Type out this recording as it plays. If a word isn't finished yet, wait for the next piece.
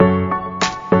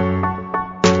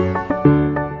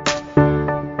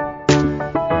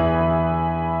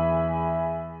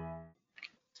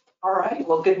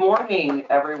Well, good morning,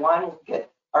 everyone. We'll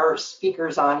get our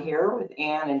speakers on here with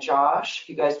Ann and Josh. If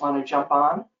you guys want to jump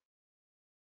on. I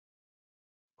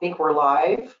think we're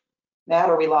live. Matt,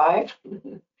 are we live?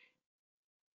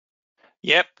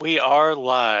 Yep, we are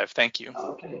live. Thank you.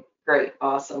 Okay, great,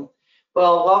 awesome.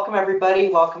 Well, welcome everybody.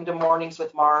 Welcome to Mornings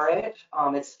with Marit.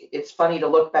 It's funny to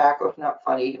look back, or not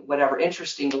funny, whatever,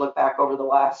 interesting to look back over the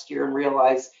last year and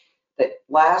realize that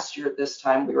last year at this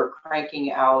time we were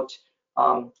cranking out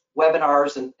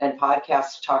webinars and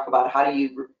podcasts to talk about how do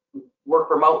you work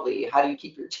remotely, how do you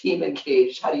keep your team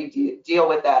engaged, how do you deal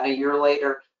with that. And a year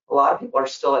later, a lot of people are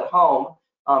still at home.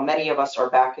 Many of us are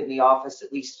back in the office,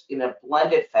 at least in a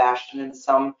blended fashion, and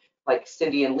some, like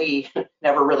Cindy and Lee,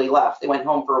 never really left. They went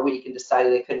home for a week and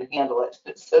decided they couldn't handle it.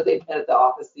 So they've been at the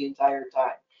office the entire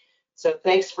time. So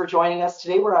thanks for joining us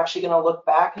today. We're actually going to look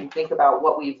back and think about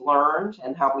what we've learned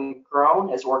and how we've grown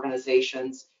as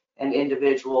organizations and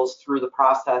individuals through the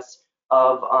process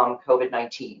of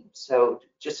COVID-19. So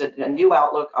just a new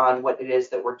outlook on what it is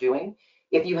that we're doing.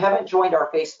 If you haven't joined our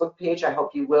Facebook page, I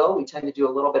hope you will. We tend to do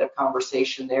a little bit of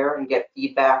conversation there and get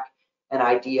feedback and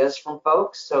ideas from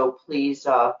folks. So please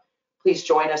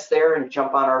join us there and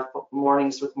jump on our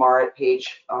Mornings with Marit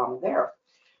page there.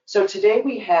 So today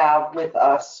we have with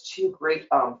us two great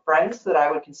friends that I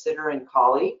would consider and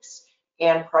colleagues.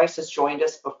 Ann Price has joined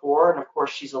us before, and of course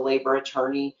she's a labor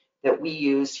attorney that we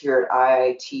use here at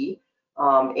IIT.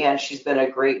 And she's been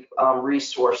a great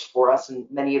resource for us, and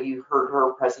many of you heard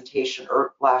her presentation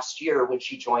last year when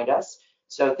she joined us.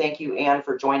 So thank you, Ann,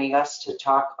 for joining us to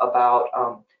talk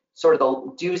about sort of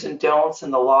the do's and don'ts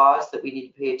and the laws that we need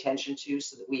to pay attention to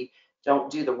so that we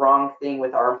don't do the wrong thing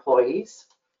with our employees.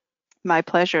 My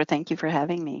pleasure. Thank you for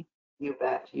having me. You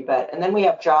bet, you bet. And then we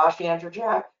have Josh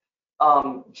Andrzejak.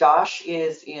 Josh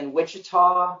is in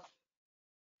Wichita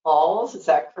Falls. Is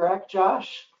that correct,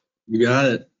 Josh? You got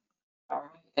it. All right.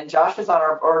 And Josh is on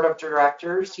our board of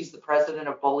directors. He's the president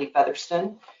of Boley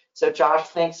Featherston. So Josh,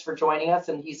 thanks for joining us,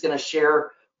 and he's going to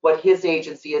share what his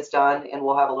agency has done, and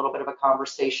we'll have a little bit of a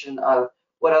conversation of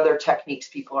what other techniques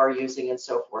people are using and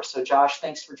so forth. So Josh,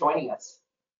 thanks for joining us.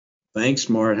 Thanks,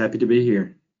 Marit. Happy to be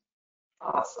here.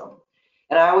 Awesome.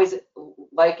 And I always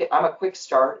like it. I'm a quick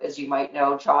start, as you might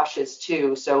know. Josh is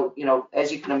too. So, you know,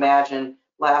 as you can imagine,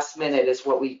 last minute is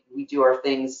what we do our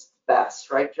things best,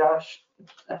 right, Josh?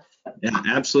 Yeah,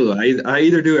 absolutely. I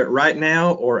either do it right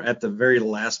now or at the very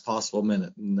last possible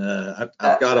minute. And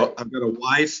I've got a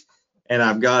wife, and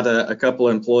I've got a couple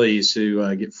of employees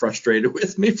who get frustrated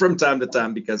with me from time to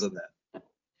time because of that.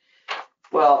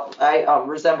 Well, I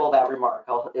resemble that remark,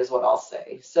 is what I'll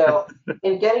say. So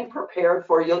in getting prepared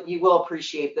for, you will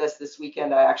appreciate this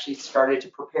weekend, I actually started to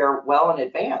prepare well in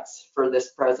advance for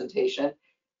this presentation.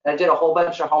 I did a whole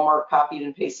bunch of homework, copied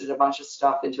and pasted a bunch of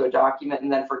stuff into a document,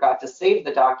 and then forgot to save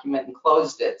the document and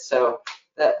closed it. So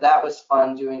that was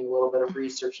fun, doing a little bit of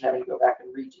research and having to go back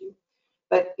and redo.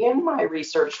 But in my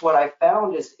research, what I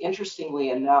found is, interestingly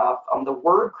enough, the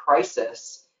word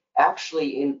crisis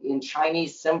actually in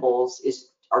Chinese symbols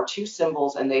are two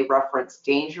symbols, and they reference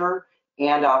danger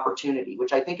and opportunity,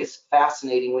 which I think is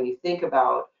fascinating when you think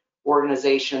about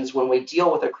organizations. When we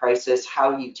deal with a crisis,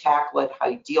 how you tackle it, how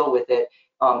you deal with it.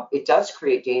 It does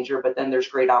create danger, but then there's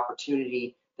great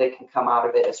opportunity that can come out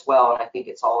of it as well. And I think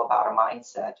it's all about a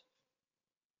mindset.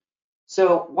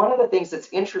 So one of the things that's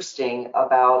interesting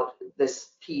about this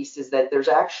piece is that there's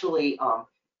actually,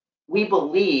 we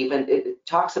believe, and it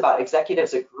talks about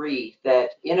executives agree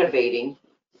that innovating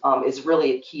is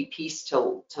really a key piece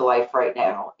to life right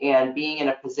now. And being in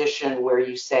a position where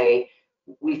you say,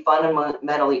 we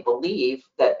fundamentally believe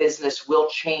that business will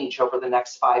change over the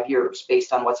next 5 years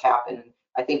based on what's happened.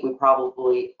 I think we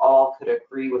probably all could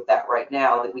agree with that right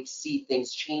now, that we see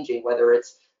things changing, whether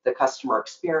it's the customer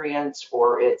experience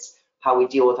or it's how we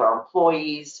deal with our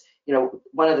employees. You know,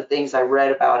 one of the things I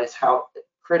read about is how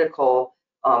critical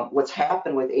what's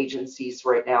happened with agencies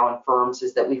right now and firms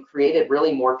is that we've created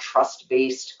really more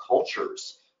trust-based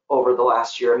cultures over the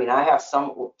last year. I mean, I have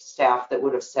some staff that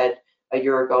would have said a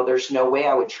year ago, there's no way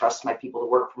I would trust my people to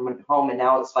work from home. And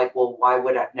now it's like, well, why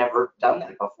would I've never done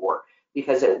that before?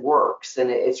 Because it works.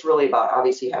 And it's really about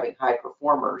obviously having high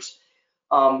performers.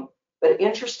 But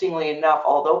interestingly enough,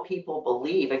 although people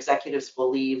believe, executives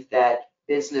believe that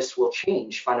business will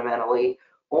change fundamentally,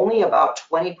 only about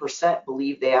 20%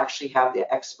 believe they actually have the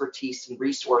expertise and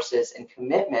resources and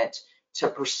commitment to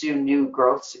pursue new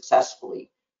growth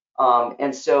successfully.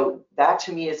 And so that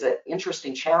to me is an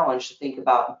interesting challenge to think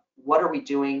about, what are we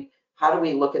doing? How do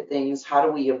we look at things? How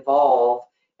do we evolve?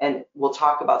 And we'll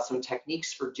talk about some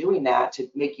techniques for doing that to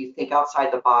make you think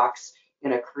outside the box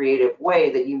in a creative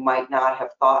way that you might not have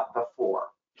thought before.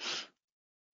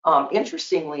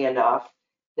 Interestingly enough,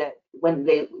 that when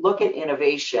they look at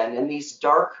innovation, and these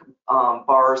dark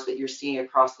bars that you're seeing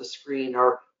across the screen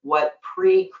are what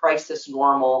pre-crisis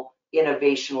normal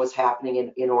innovation was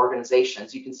happening in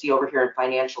organizations. You can see over here in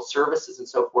financial services and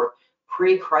so forth,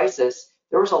 pre-crisis,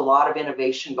 there was a lot of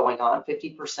innovation going on.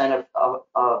 50%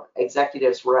 of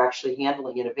executives were actually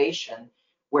handling innovation,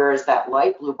 whereas that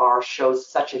light blue bar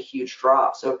shows such a huge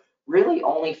drop. So really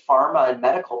only pharma and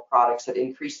medical products have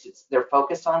increased their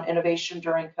focus on innovation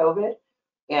during COVID.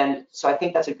 And so I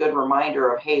think that's a good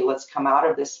reminder of, hey, let's come out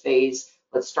of this phase,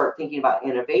 let's start thinking about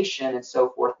innovation and so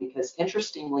forth, because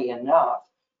interestingly enough,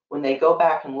 when they go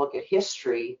back and look at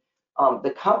history,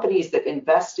 the companies that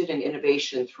invested in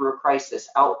innovation through a crisis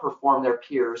outperform their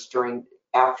peers during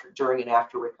and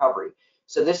after recovery.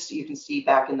 So this you can see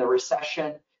back in the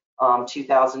recession,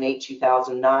 2008,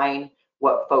 2009,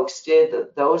 what folks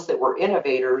did, those that were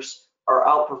innovators are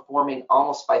outperforming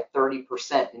almost by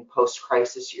 30% in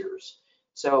post-crisis years.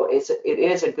 So it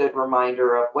is a good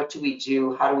reminder of what do we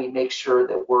do, how do we make sure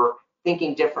that we're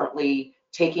thinking differently,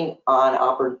 taking on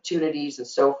opportunities and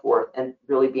so forth, and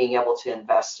really being able to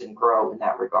invest and grow in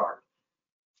that regard.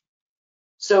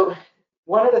 So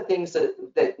one of the things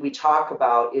that we talk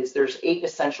about is there's 8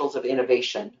 essentials of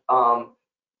innovation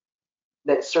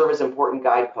that serve as important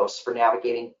guideposts for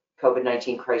navigating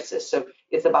COVID-19 crisis. So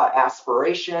it's about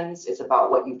aspirations, it's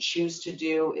about what you choose to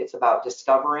do, it's about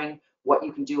discovering what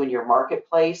you can do in your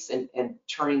marketplace and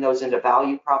turning those into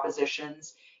value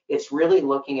propositions. It's really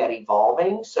looking at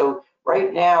evolving. So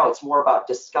right now it's more about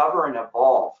discover and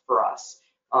evolve for us,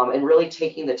 and really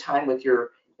taking the time with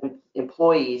your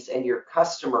employees and your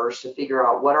customers to figure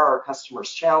out what are our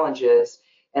customers' challenges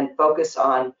and focus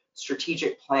on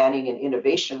strategic planning and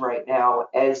innovation right now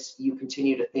as you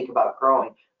continue to think about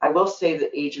growing. I will say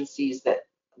that agencies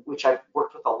which I've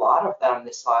worked with a lot of them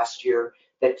this last year,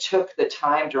 that took the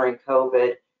time during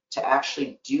COVID to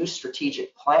actually do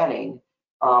strategic planning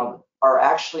are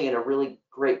actually in a really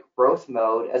great growth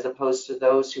mode, as opposed to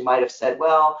those who might have said,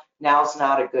 well, now's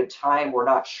not a good time, we're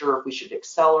not sure if we should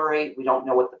accelerate, we don't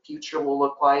know what the future will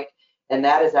look like. And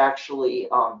that has actually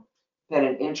been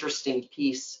an interesting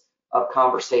piece of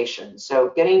conversation.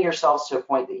 So getting yourselves to a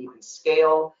point that you can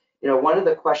scale. One of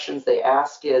the questions they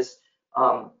ask is,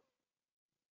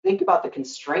 think about the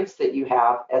constraints that you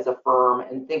have as a firm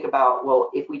and think about, well,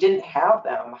 if we didn't have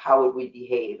them, how would we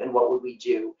behave and what would we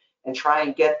do? And try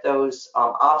and get those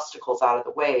obstacles out of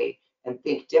the way and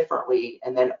think differently.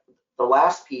 And then the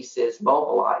last piece is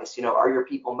mobilize. Are your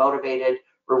people motivated,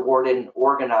 rewarded, and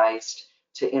organized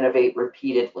to innovate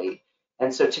repeatedly?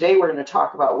 And so today we're going to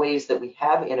talk about ways that we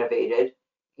have innovated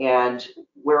and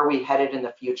where are we headed in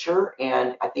the future.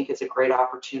 And I think it's a great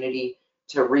opportunity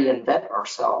to reinvent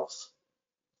ourselves.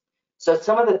 So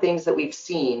some of the things that we've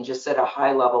seen, just at a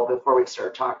high level before we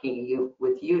start talking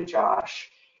with you, Josh,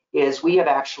 is we have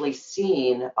actually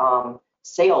seen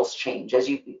sales change. As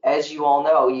you all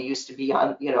know, you used to be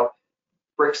on,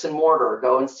 bricks and mortar,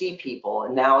 go and see people,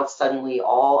 and now it's suddenly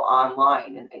all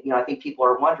online. And I think people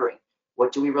are wondering,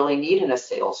 what do we really need in a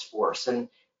sales force? And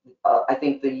I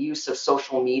think the use of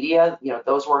social media,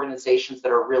 those organizations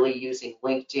that are really using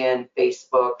LinkedIn,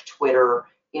 Facebook, Twitter,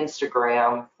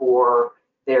 Instagram for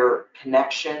their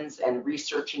connections and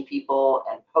researching people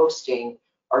and posting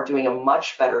are doing a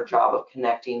much better job of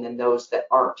connecting than those that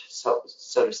aren't, so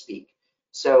to speak.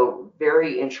 So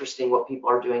very interesting what people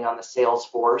are doing on the sales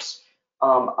force.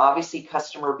 Obviously,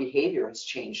 customer behavior has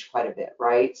changed quite a bit,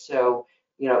 right? So,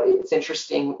 it's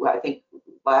interesting. I think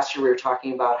last year we were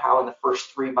talking about how in the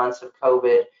first 3 months of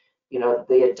COVID,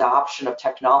 the adoption of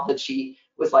technology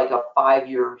was like a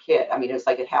 5-year hit. I mean, it's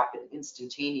like it happened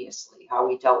instantaneously. How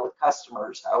we dealt with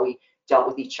customers, how we dealt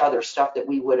with each other, stuff that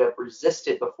we would have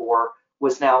resisted before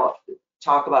was now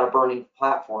talk about a burning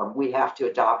platform. We have to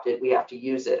adopt it. We have to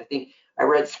use it. I think I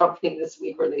read something this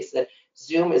week where they said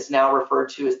Zoom is now referred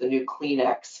to as the new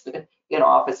Kleenex in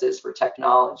offices for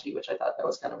technology, which I thought that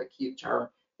was kind of a cute term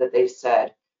that they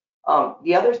said.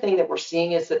 The other thing that we're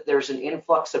seeing is that there's an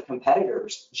influx of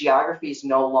competitors. Geography is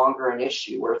no longer an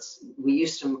issue, where we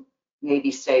used to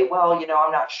maybe say, well, I'm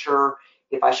not sure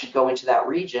if I should go into that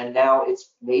region. Now it's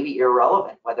maybe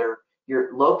irrelevant whether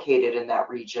you're located in that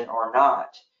region or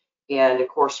not. And of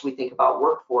course, we think about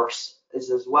workforce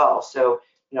as well. So,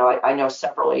 I know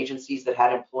several agencies that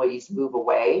had employees move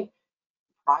away.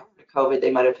 Prior to COVID,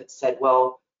 they might have said,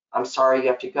 well, I'm sorry you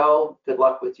have to go. Good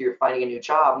luck with your finding a new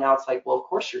job. Now it's like, well, of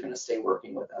course you're going to stay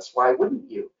working with us. Why wouldn't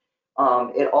you?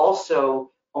 It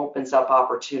also opens up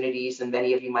opportunities, and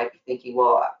many of you might be thinking,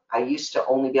 well, I used to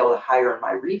only be able to hire in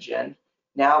my region.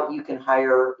 Now you can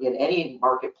hire in any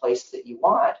marketplace that you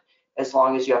want. as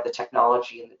long as you have the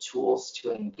technology and the tools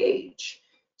to engage.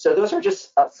 So those are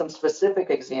just some specific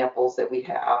examples that we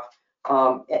have.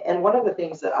 And one of the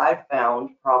things that I've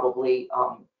found probably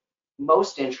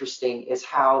most interesting is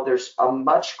how there's a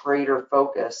much greater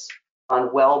focus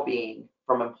on well-being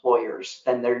from employers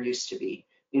than there used to be.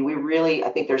 I mean, I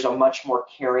think there's a much more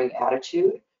caring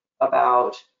attitude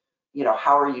about,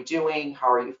 how are you doing?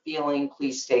 How are you feeling?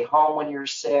 Please stay home when you're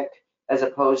sick, as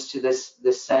opposed to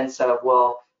this sense of,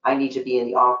 well, I need to be in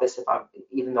the office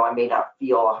even though I may not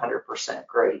feel 100%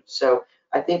 great. So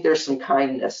I think there's some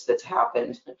kindness that's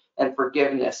happened and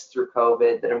forgiveness through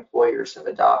COVID that employers have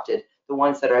adopted, the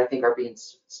ones that I think are being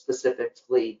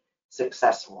specifically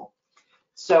successful.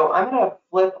 So I'm going to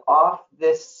flip off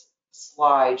this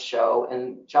slideshow,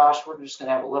 and Josh, we're just going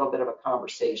to have a little bit of a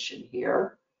conversation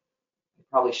here. I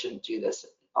probably shouldn't do this.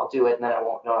 I'll do it and then I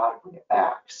won't know how to bring it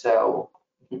back. So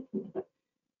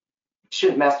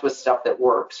shouldn't mess with stuff that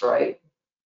works, right?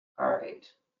 All right.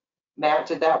 Matt,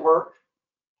 did that work?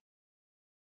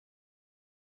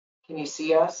 Can you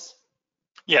see us?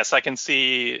 Yes, I can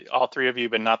see all three of you,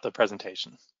 but not the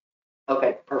presentation.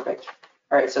 Okay, perfect.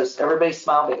 All right, so everybody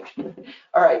smile big.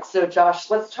 All right, so Josh,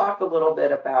 let's talk a little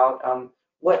bit about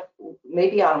what,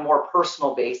 maybe on a more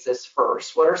personal basis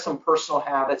first, what are some personal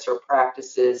habits or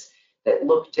practices that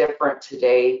look different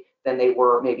today than they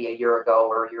were maybe a year ago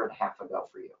or a year and a half ago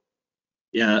for you?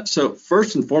 Yeah. So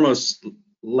first and foremost,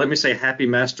 let me say Happy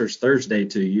Masters Thursday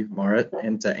to you, Marit,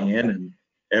 and to Ann and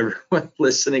everyone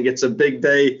listening. It's a big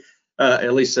day,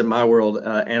 at least in my world.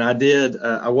 And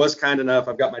I was kind enough,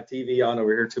 I've got my TV on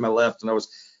over here to my left, and I was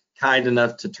kind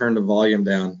enough to turn the volume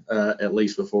down, at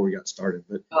least before we got started.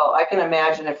 But well, I can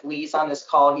imagine if Lee's on this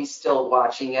call, he's still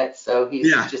watching it. So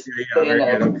he's put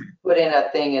in a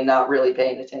thing and not really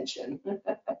paying attention.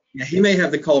 Yeah, he may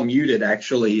have the call muted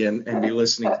actually and be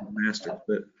listening to the Masters.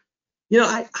 But,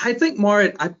 I think,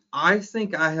 Marit, I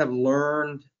think I have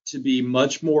learned to be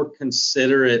much more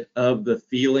considerate of the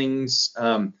feelings,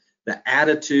 the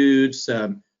attitudes,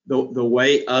 the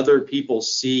way other people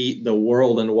see the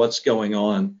world and what's going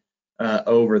on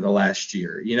over the last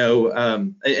year.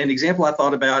 An example I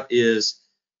thought about is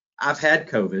I've had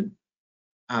COVID.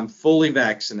 I'm fully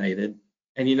vaccinated.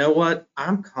 And you know what?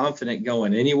 I'm confident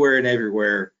going anywhere and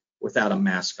everywhere without a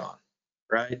mask on,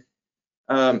 right?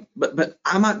 But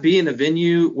I might be in a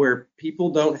venue where people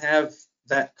don't have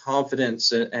that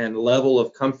confidence and level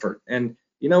of comfort. And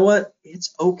you know what?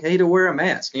 It's okay to wear a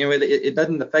mask. It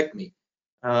doesn't affect me.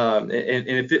 And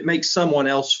if it makes someone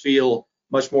else feel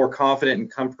much more confident and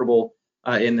comfortable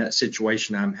in that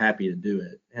situation, I'm happy to do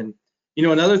it. And,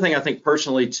 another thing I think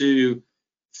personally too,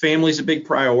 family's a big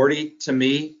priority to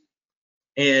me.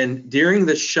 And during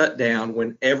the shutdown,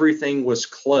 when everything was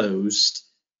closed,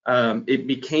 it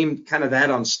became kind of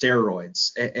that on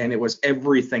steroids, and it was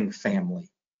everything family.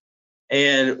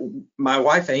 And my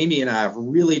wife, Amy, and I have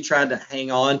really tried to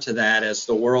hang on to that as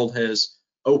the world has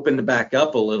opened back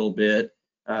up a little bit,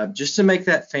 just to make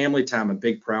that family time a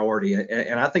big priority.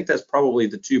 And I think that's probably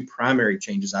the two primary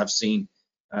changes I've seen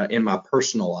in my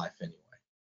personal life anyway.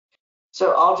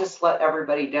 So I'll just let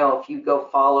everybody know, if you go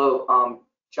follow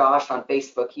Josh on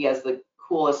Facebook, he has the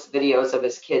coolest videos of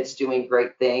his kids doing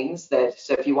great things.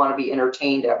 So if you want to be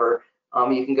entertained ever,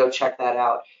 you can go check that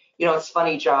out. It's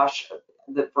funny, Josh,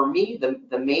 for me,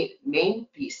 the main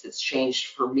piece that's changed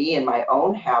for me in my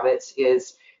own habits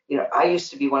is, I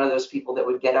used to be one of those people that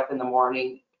would get up in the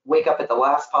morning, wake up at the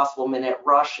last possible minute,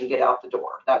 rush and get out the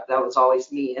door. That was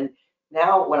always me. And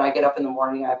now when I get up in the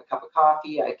morning, I have a cup of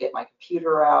coffee, I get my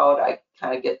computer out, I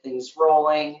kind of get things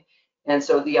rolling. And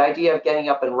so the idea of getting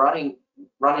up and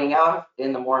running out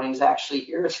in the morning is actually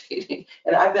irritating.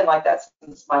 And I've been like that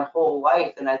since my whole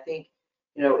life. And I think,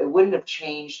 it wouldn't have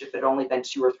changed if it only been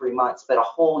 2 or 3 months, but a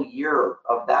whole year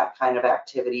of that kind of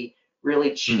activity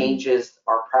really changes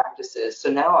our practices.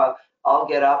 So now I'll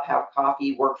get up, have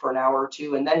coffee, work for an hour or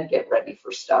two, and then get ready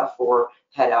for stuff or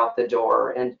head out the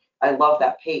door. And I love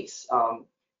that pace.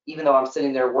 Even though I'm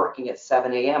sitting there working at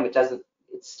 7 a.m.,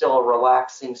 it's still a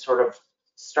relaxing sort of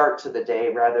start to the day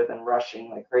rather than rushing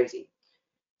like crazy.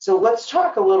 So let's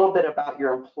talk a little bit about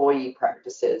your employee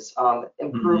practices,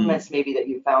 improvements maybe that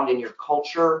you found in your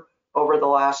culture over the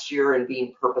last year and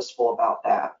being purposeful about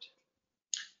that.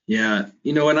 Yeah,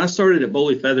 when I started at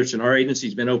Boley Featherston, our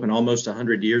agency's been open almost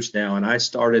 100 years now, and I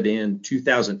started in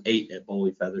 2008 at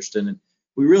Boley Featherston, and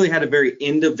we really had a very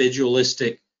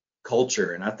individualistic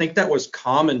culture, and I think that was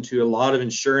common to a lot of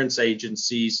insurance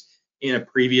agencies in a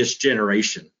previous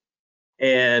generation.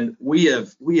 And we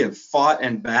have fought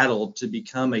and battled to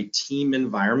become a team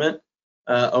environment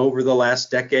over the last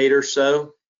decade or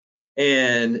so.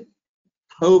 And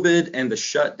COVID and the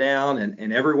shutdown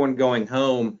and everyone going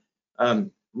home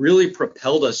really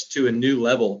propelled us to a new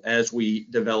level as we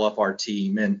develop our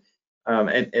team. And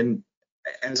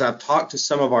as I've talked to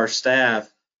some of our staff,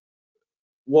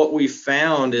 what we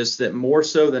found is that more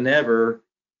so than ever,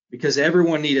 because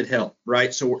everyone needed help,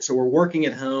 right? So we're working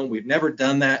at home. We've never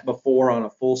done that before on a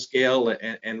full scale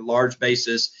and large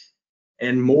basis.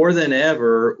 And more than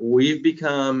ever, we've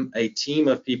become a team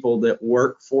of people that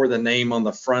work for the name on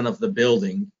the front of the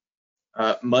building,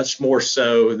 much more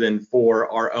so than for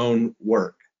our own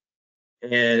work.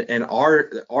 And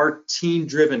our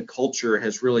team-driven culture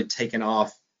has really taken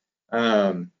off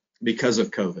because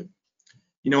of COVID.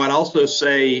 I'd also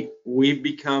say we've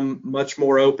become much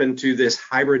more open to this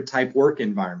hybrid type work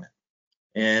environment.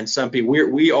 And some people,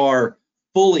 we are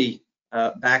fully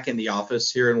back in the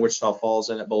office here in Wichita Falls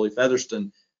and at Boley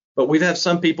Featherston, but we've had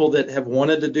some people that have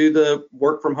wanted to do the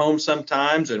work from home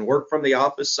sometimes and work from the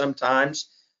office sometimes.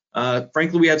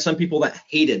 Frankly, we had some people that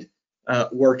hated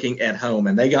working at home,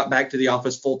 and they got back to the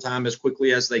office full time as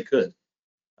quickly as they could.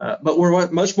 But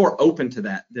we're much more open to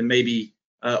that than maybe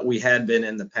we had been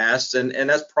in the past, and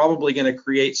that's probably going to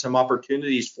create some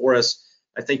opportunities for us.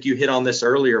 I think you hit on this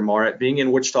earlier, Marit. Being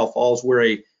in Wichita Falls, we're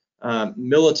a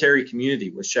military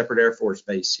community with Shepherd Air Force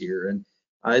Base here, and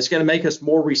it's going to make us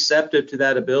more receptive to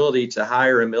that ability to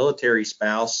hire a military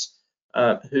spouse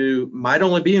who might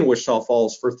only be in Wichita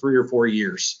Falls for 3 or 4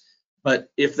 years. But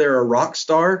if they're a rock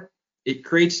star, it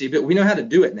creates the ability. We know how to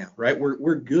do it now, right?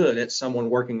 We're good at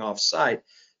someone working off site.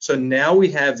 So now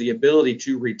we have the ability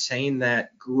to retain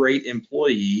that great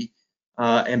employee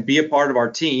and be a part of our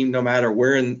team, no matter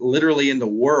where literally in the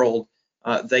world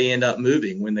they end up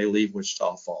moving when they leave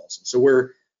Wichita Falls. So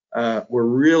we're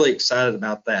really excited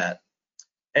about that.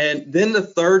 And then the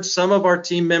third, some of our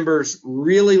team members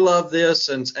really love this,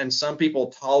 and some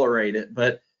people tolerate it.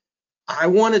 But I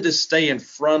wanted to stay in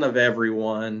front of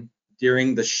everyone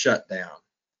during the shutdown.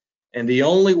 And the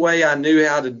only way I knew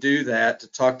how to do that, to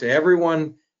talk to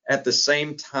everyone at the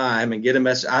same time and get a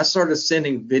message, I started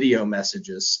sending video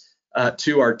messages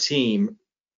to our team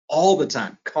all the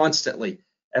time, constantly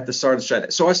at the start of the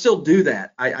shutdown. So I still do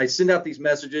that. I send out these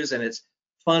messages, and it's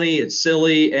funny, it's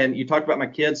silly. And you talked about my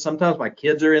kids. Sometimes my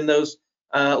kids are in those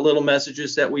little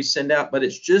messages that we send out, but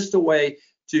it's just a way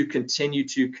to continue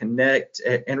to connect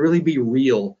and really be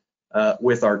real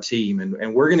with our team.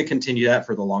 And we're going to continue that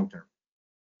for the long term.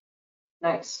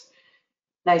 Nice.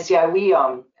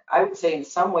 Yeah, I would say in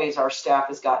some ways our staff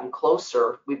has gotten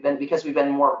closer. Because we've been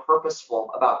more purposeful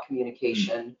about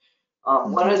communication.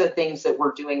 One of the things that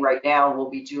we're doing right now, and we'll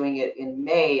be doing it in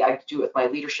May, I do it with my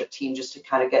leadership team just to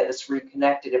kind of get us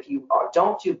reconnected. If you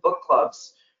don't do book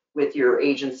clubs with your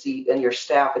agency and your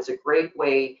staff, it's a great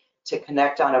way to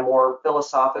connect on a more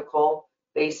philosophical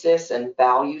basis and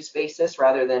values basis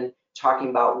rather than talking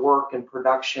about work and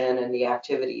production and the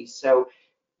activities. So,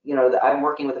 I'm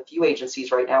working with a few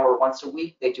agencies right now where once a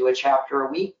week they do a chapter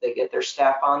a week. They get their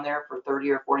staff on there for 30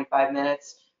 or 45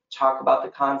 minutes, talk about the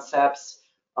concepts.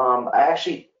 I'm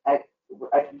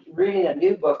reading a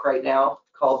new book right now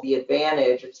called The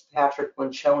Advantage. It's Patrick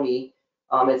Lencioni.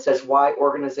 It says why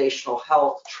organizational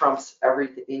health trumps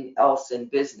everything else in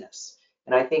business.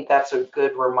 And I think that's a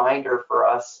good reminder for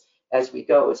us as we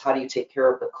go, is how do you take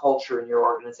care of the culture in your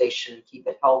organization and keep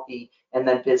it healthy, and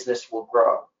then business will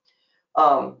grow.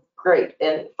 Great.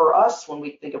 And for us, when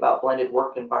we think about blended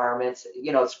work environments,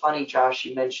 it's funny, Josh,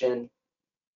 you mentioned,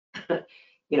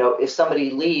 if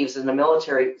somebody leaves and the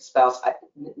military spouse,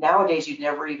 nowadays you'd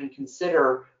never even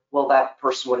consider, well, that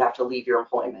person would have to leave your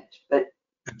employment. But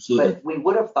we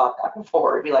would have thought that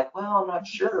before. It'd be like, well, I'm not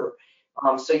sure.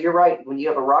 So you're right. When you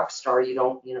have a rock star, you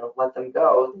don't, let them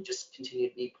go. They just continue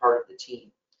to be part of the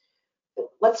team.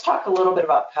 Let's talk a little bit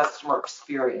about customer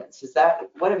experience.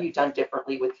 What have you done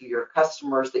differently with your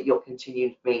customers that you'll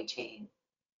continue to maintain?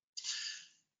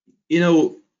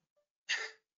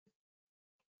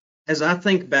 As I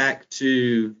think back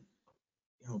to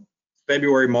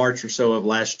February, March or so of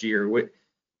last year,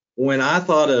 when I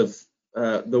thought of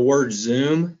the word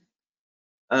Zoom,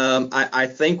 I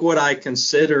think what I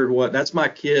considered that's my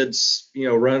kids,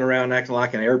 running around acting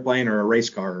like an airplane or a race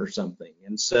car or something.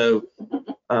 And so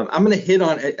I'm going to hit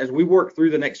on, as we work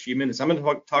through the next few minutes, I'm going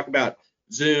to talk about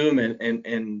Zoom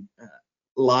and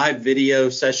live video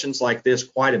sessions like this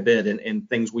quite a bit and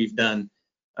things we've done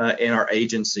in our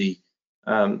agency.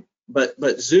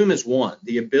 But Zoom is one.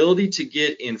 The ability to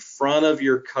get in front of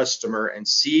your customer and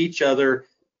see each other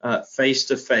face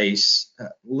to face,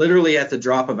 literally at the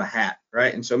drop of a hat,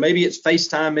 right? And so maybe it's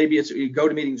FaceTime, maybe it's you go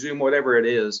to meeting Zoom, whatever it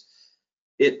is.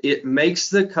 It makes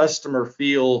the customer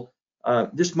feel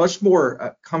just much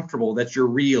more comfortable that you're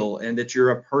real and that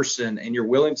you're a person and you're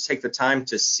willing to take the time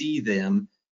to see them.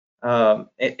 And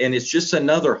it's just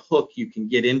another hook you can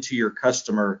get into your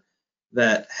customer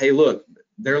that, hey, look,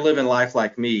 they're living life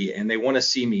like me and they want to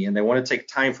see me and they want to take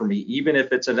time for me, even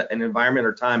if it's an environment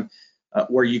or time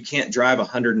where you can't drive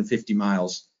 150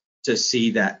 miles to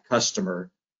see that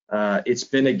customer. It's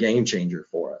been a game changer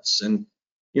for us. And,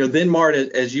 then Mart,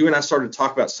 as you and I started to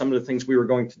talk about some of the things we were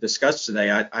going to discuss today,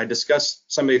 I discussed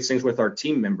some of these things with our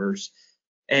team members,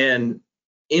 and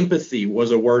empathy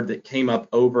was a word that came up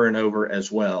over and over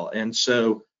as well. And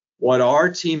so what our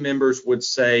team members would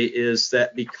say is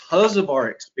that because of our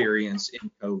experience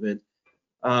in COVID,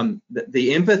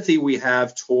 the empathy we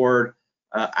have toward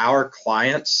our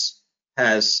clients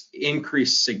has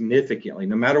increased significantly.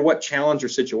 No matter what challenge or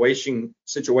situation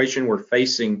we're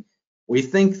facing, we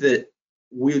think that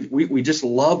we just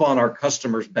love on our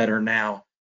customers better now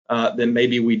than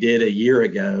maybe we did a year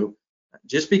ago,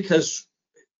 just because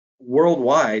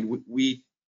worldwide we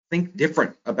think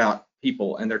different about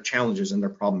people and their challenges and their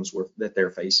problems that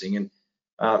they're facing.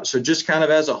 And so just kind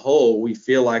of as a whole, we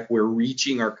feel like we're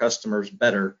reaching our customers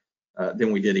better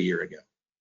than we did a year ago.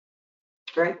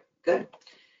 Great, good.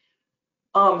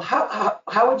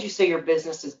 How would you say your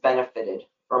business has benefited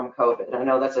from COVID? I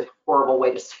know that's a horrible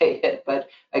way to say it, but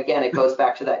again, it goes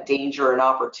back to that danger and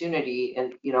opportunity.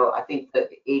 And, I think the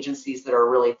agencies that are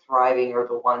really thriving are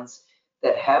the ones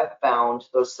that have found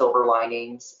those silver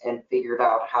linings and figured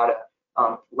out how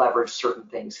to leverage certain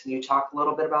things. Can you talk a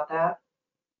little bit about that?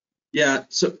 Yeah,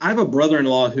 so I have a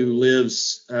brother-in-law who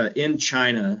lives in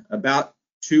China, about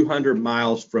 200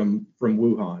 miles from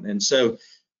Wuhan. And so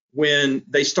when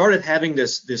they started having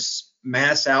this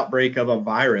mass outbreak of a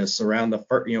virus around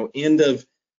the end of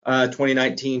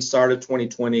 2019, start of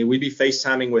 2020, we'd be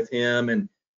FaceTiming with him, and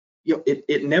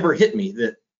it never hit me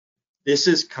that this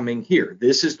is coming here.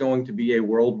 This is going to be a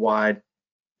worldwide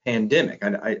pandemic.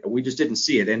 We just didn't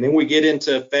see it. And then we get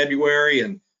into February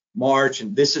and March,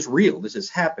 and this is real. This is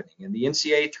happening, and the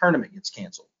NCAA tournament gets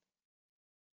canceled.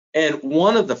 And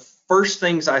one of the first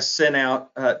things I sent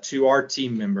out to our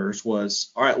team members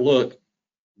was, all right, look,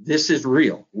 this is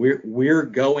real. We're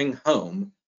going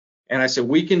home. And I said,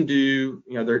 we can do,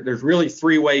 there's really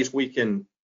three ways we can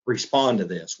respond to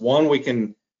this. One, we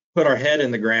can put our head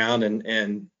in the ground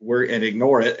and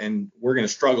ignore it, and we're going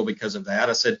to struggle because of that.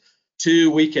 I said,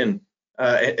 two, we can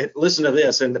listen to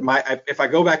this. And if I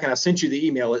go back and I sent you the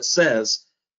email, it says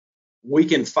we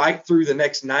can fight through the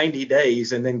next 90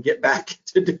 days and then get back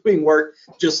to doing work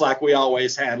just like we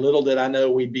always had. Little did I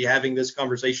know we'd be having this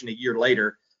conversation a year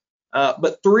later.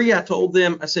 But three, I told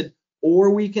them, I said, or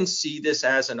we can see this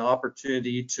as an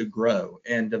opportunity to grow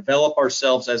and develop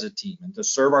ourselves as a team and to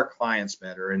serve our clients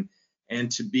better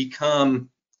and to become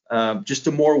just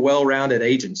a more well-rounded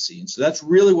agency. And so that's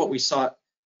really what we sought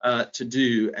to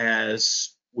do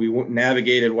as we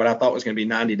navigated what I thought was going to be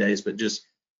 90 days, but just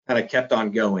kind of kept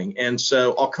on going. And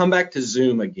so I'll come back to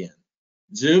Zoom again.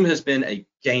 Zoom has been a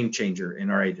game changer in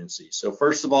our agency. So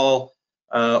first of all,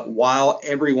 while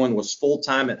everyone was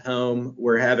full-time at home,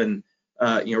 we're having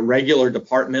regular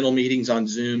departmental meetings on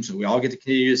Zoom, so we all get to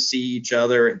continue to see each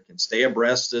other and can stay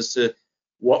abreast as to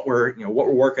what we're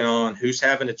working on, who's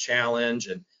having a challenge,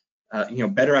 and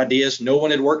better ideas. No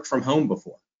one had worked from home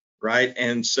before, right?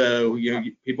 And so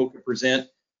people could present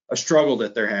a struggle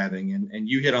that they're having, and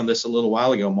you hit on this a little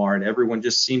while ago, Mart. Everyone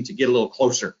just seemed to get a little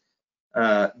closer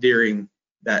during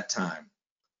that time.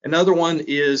 Another one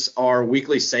is our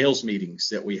weekly sales meetings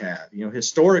that we have.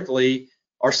 Historically,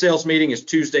 our sales meeting is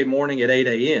Tuesday morning at 8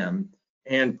 a.m.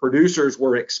 and producers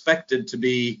were expected to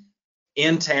be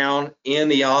in town, in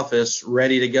the office,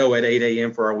 ready to go at 8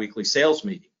 a.m. for our weekly sales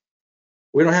meeting.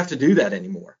 We don't have to do that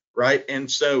anymore, right? And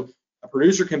so a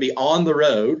producer can be on the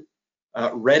road,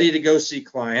 ready to go see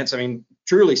clients. I mean,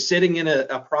 truly sitting in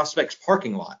a prospect's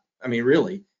parking lot. I mean,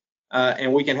 really.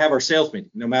 And we can have our sales meeting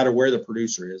no matter where the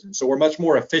producer is. And so we're much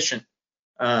more efficient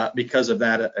because of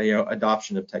that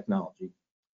adoption of technology.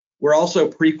 We're also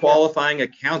pre-qualifying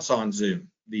accounts on Zoom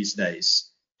these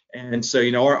days. And so,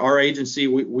 our agency,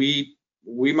 we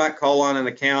might call on an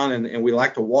account and we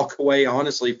like to walk away,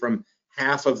 honestly, from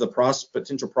half of the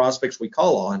potential prospects we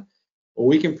call on. Well,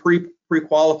 we can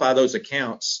pre-qualify those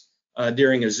accounts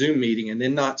during a Zoom meeting and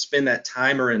then not spend that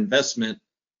time or investment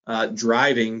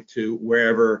driving to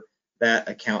wherever that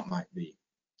account might be.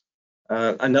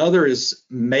 Another is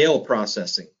mail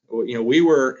processing. We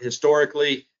were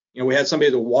historically, we had somebody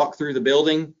that walk through the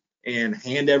building and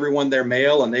hand everyone their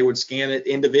mail and they would scan it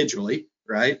individually,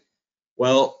 right?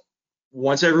 Well,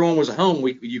 once everyone was home,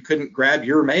 you couldn't grab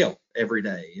your mail every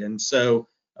day. And so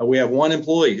we have one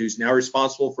employee who's now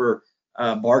responsible for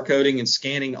barcoding and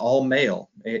scanning all mail,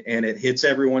 and it hits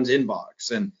everyone's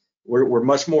inbox. And we're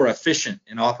much more efficient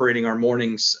in operating our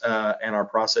mornings and our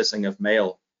processing of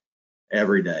mail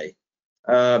every day.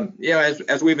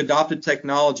 As we've adopted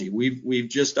technology, we've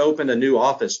just opened a new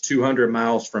office 200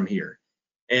 miles from here,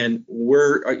 and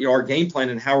our game plan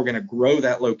and how we're going to grow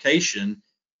that location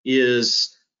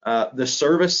is the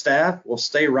service staff will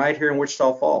stay right here in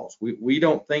Wichita Falls. We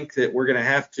don't think that we're going to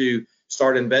have to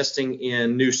start investing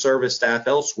in new service staff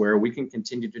elsewhere. We can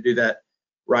continue to do that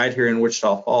right here in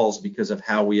Wichita Falls because of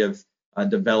how we have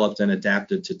developed and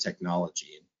adapted to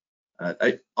technology.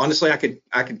 Honestly, I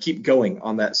could keep going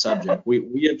on that subject.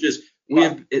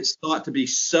 It's thought to be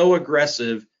so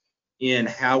aggressive in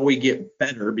how we get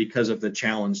better because of the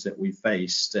challenge that we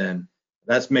faced, and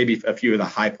that's maybe a few of the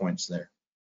high points there.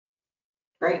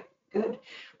 Great, good.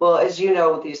 Well, as you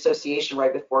know, with the association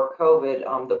right before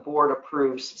COVID, the board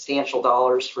approved substantial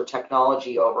dollars for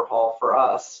technology overhaul for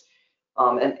us.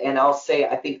 And I'll say,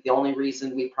 I think the only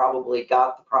reason we probably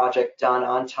got the project done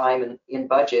on time and in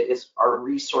budget is our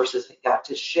resources got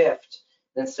to shift.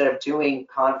 Instead of doing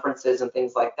conferences and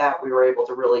things like that, we were able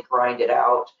to really grind it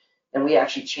out. And we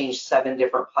actually changed 7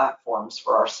 different platforms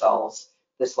for ourselves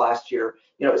this last year.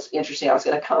 You know, it's interesting, I was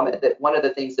going to comment that one of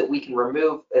the things that we can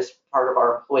remove as part of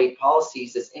our employee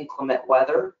policies is inclement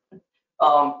weather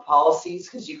policies,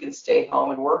 because you can stay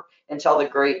home and work until the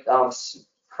great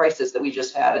crisis that we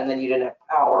just had, and then you didn't have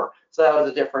power. So that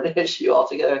was a different issue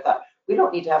altogether. I thought, we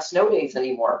don't need to have snow days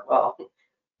anymore. Well,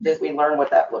 did we learn what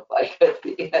that looked like at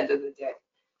the end of the day?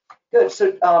 Good.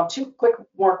 So 2 quick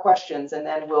more questions, and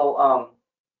then we'll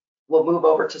move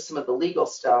over to some of the legal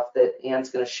stuff that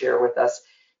Ann's going to share with us.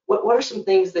 What are some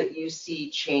things that you see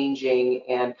changing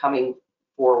and coming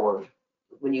forward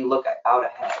when you look out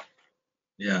ahead?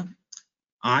 Yeah,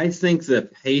 I think the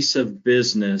pace of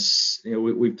business,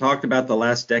 we've talked about the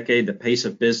last decade, the pace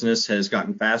of business has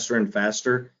gotten faster and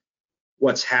faster.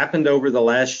 What's happened over the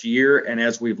last year, and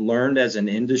as we've learned as an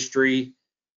industry,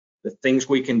 the things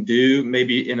we can do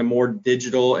maybe in a more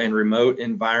digital and remote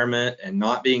environment and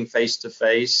not being face to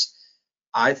face,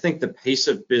 I think the pace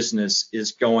of business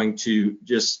is going to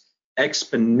just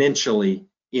exponentially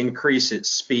increase its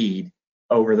speed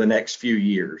over the next few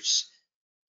years.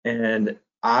 And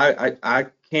I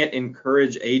can't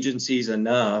encourage agencies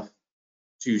enough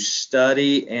to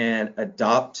study and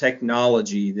adopt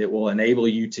technology that will enable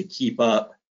you to keep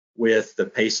up with the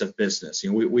pace of business.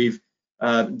 We've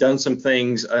done some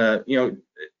things,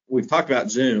 we've talked about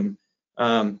Zoom,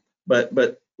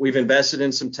 but we've invested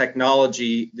in some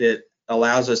technology that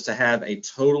allows us to have a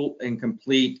total and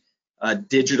complete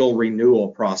digital renewal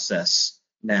process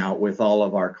now with all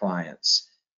of our clients.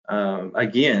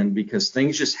 Again, because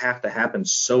things just have to happen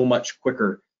so much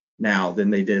quicker now than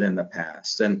they did in the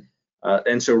past. And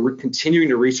so we're continuing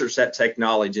to research that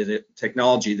technology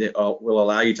that will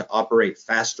allow you to operate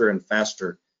faster and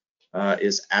faster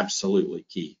is absolutely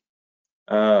key.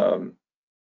 I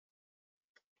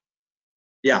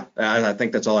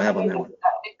think that's all I have on that one.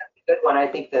 I think that's a good one. I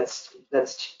think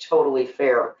that's totally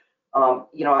fair.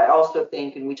 I also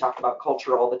think, and we talk about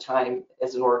culture all the time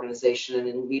as an organization and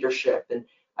in leadership, and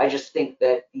I just think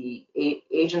that the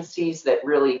agencies that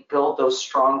really build those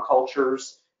strong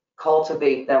cultures,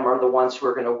 cultivate them, are the ones who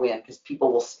are going to win, because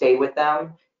people will stay with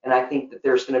them. And I think that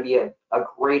there's going to be a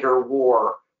greater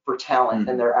war for talent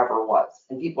than there ever was.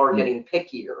 And people are getting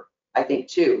pickier, I think,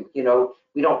 too. We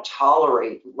don't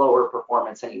tolerate lower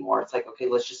performance anymore. It's like, okay,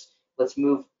 let's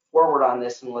move forward on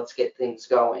this and let's get things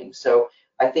going. So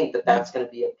I think that that's going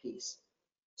to be a piece.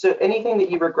 So anything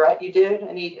that you regret you did?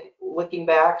 Looking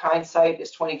back, hindsight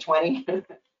is 2020.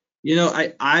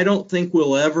 I don't think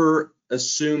we'll ever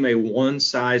assume a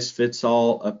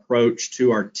one-size-fits-all approach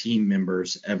to our team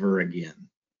members ever again.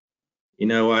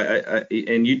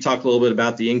 And you talked a little bit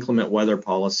about the inclement weather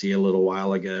policy a little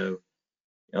while ago.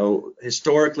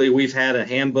 Historically, we've had a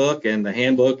handbook, and the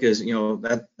handbook is,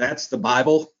 that's the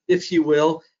Bible, if you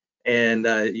will, and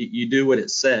you do what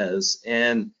it says.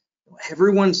 And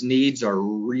everyone's needs are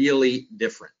really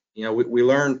different. We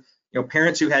learn,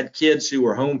 parents who had kids who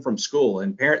were home from school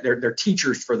and they're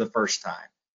teachers for the first time,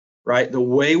 right? The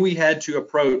way we had to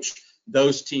approach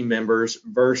those team members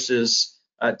versus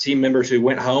team members who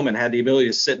went home and had the ability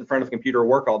to sit in front of a computer or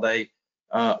work all day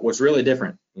was really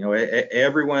different.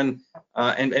 Everyone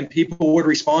and people would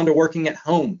respond to working at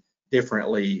home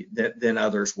differently than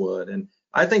others would. And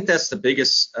I think that's the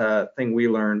biggest thing we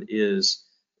learned is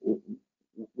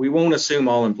we won't assume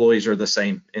all employees are the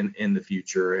same in the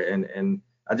future. And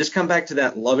I just come back to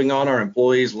that loving on our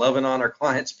employees, loving on our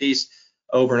clients piece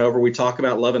over and over. We talk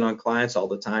about loving on clients all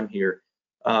the time here.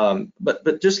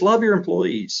 But just love your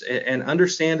employees and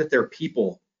understand that they're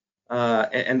people,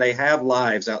 and they have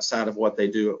lives outside of what they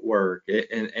do at work,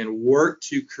 and work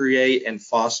to create and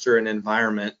foster an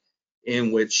environment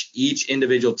in which each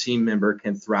individual team member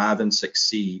can thrive and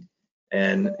succeed.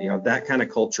 And that kind of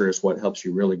culture is what helps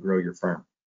you really grow your firm.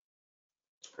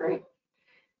 Great.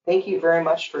 Thank you very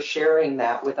much for sharing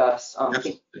that with us. I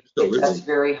think that's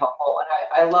very helpful. And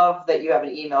I love that you have an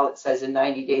email that says in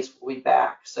 90 days we'll be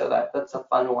back. So that's a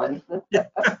fun one.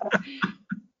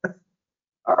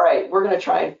 All right, we're going to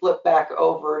try and flip back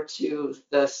over to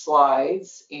the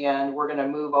slides, and we're going to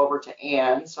move over to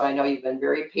Ann. So I know you've been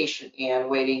very patient, Ann,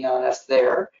 waiting on us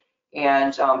there.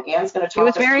 And Ann's going to talk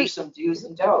us through some do's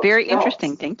and don'ts. Very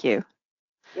interesting. Thank you.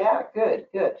 Yeah, good.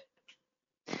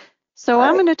 So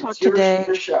I'm going to talk today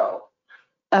your show.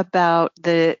 About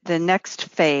the next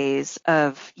phase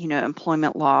of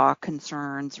employment law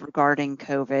concerns regarding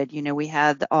COVID. We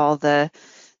had all the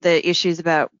issues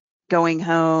about going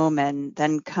home and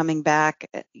then coming back,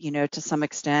 to some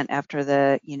extent after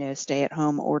the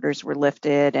stay-at-home orders were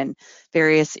lifted, and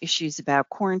various issues about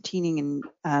quarantining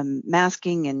and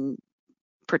masking and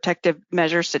protective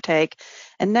measures to take.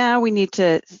 And now we need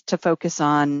to focus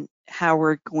on how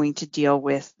we're going to deal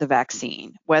with the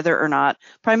vaccine,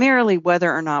 primarily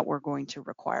whether or not we're going to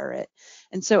require it.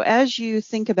 And so as you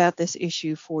think about this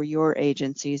issue for your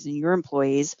agencies and your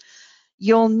employees,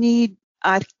 you'll need,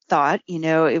 I thought,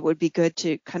 it would be good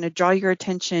to kind of draw your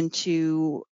attention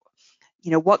to,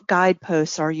 what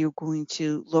guideposts are you going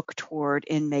to look toward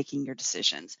in making your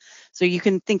decisions? So you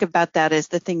can think about that as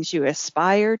the things you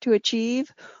aspire to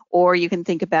achieve, or you can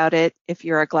think about it, if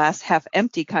you're a glass half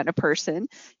empty kind of person,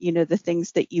 the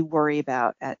things that you worry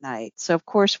about at night. So of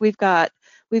course we've got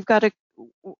to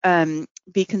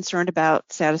be concerned about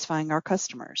satisfying our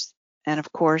customers. And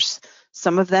of course,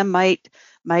 some of them might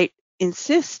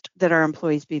insist that our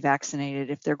employees be vaccinated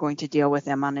if they're going to deal with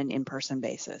them on an in-person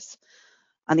basis.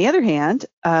 On the other hand,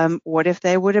 what if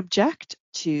they would object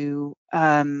to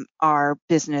our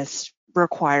business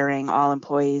requiring all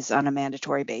employees on a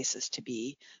mandatory basis to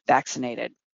be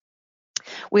vaccinated?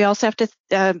 We also have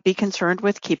to be concerned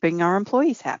with keeping our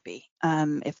employees happy.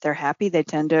 If they're happy, they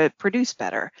tend to produce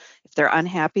better. If they're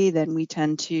unhappy, then we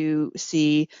tend to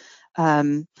see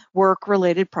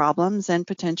work-related problems and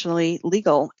potentially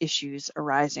legal issues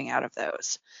arising out of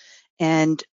those.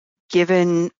 And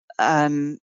given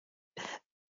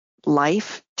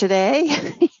life today,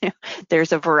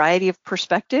 there's a variety of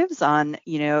perspectives on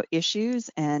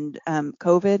issues, and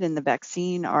COVID and the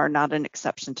vaccine are not an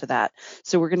exception to that.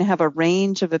 So we're going to have a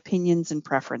range of opinions and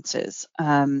preferences.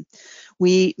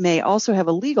 We may also have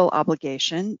a legal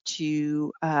obligation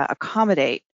to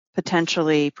accommodate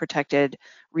potentially protected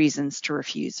reasons to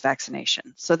refuse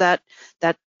vaccination. So that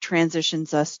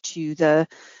transitions us to the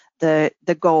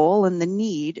goal and the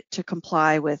need to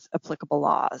comply with applicable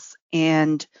laws.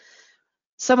 And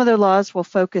some of the laws we'll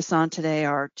focus on today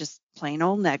are just plain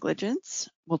old negligence.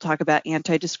 We'll talk about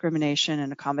anti-discrimination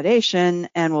and accommodation,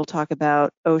 and we'll talk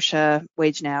about OSHA,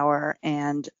 wage and hour,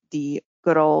 and the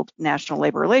good old National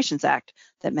Labor Relations Act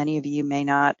that many of you may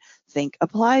not think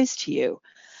applies to you.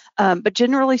 But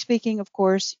generally speaking, of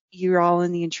course, you're all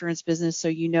in the insurance business, so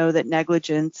you know that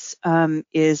negligence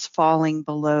is falling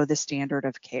below the standard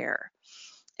of care.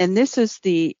 And this is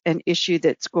an issue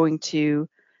that's going to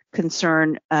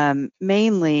concern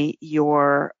mainly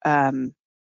your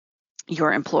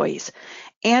employees.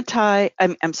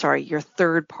 Your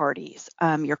third parties,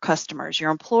 your customers,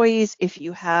 your employees. If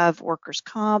you have workers'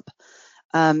 comp,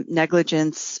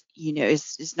 negligence,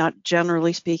 is not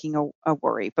generally speaking a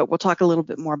worry, but we'll talk a little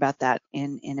bit more about that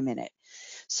in a minute.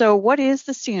 So what is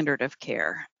the standard of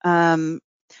care?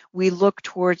 We look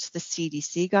towards the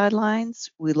CDC guidelines.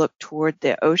 We look toward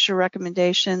the OSHA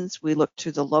recommendations. We look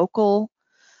to the local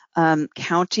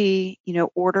county,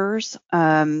 orders,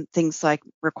 things like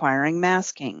requiring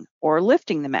masking or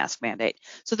lifting the mask mandate.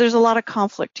 So there's a lot of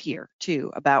conflict here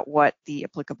too about what the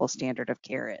applicable standard of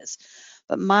care is.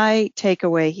 But my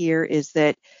takeaway here is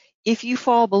that if you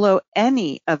fall below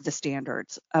any of the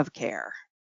standards of care,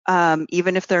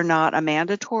 even if they're not a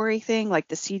mandatory thing, like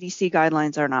the CDC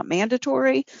guidelines are not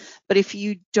mandatory, but if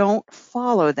you don't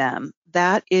follow them,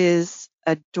 that is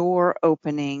a door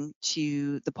opening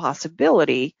to the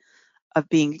possibility of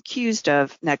being accused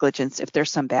of negligence if there's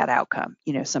some bad outcome.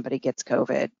 Somebody gets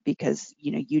COVID because,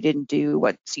 you didn't do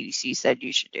what CDC said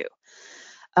you should do.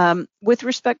 With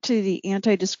respect to the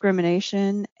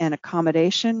anti-discrimination and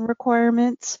accommodation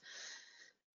requirements,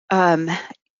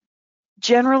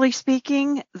 generally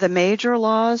speaking, the major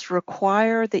laws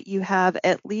require that you have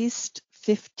at least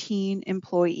 15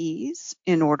 employees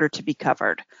in order to be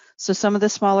covered. So some of the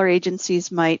smaller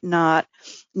agencies might not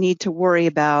need to worry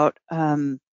about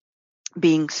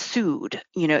being sued,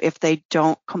 if they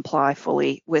don't comply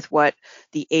fully with what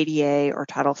the ADA or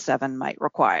Title VII might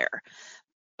require.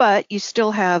 But you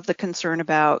still have the concern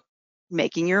about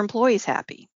making your employees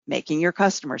happy, making your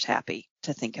customers happy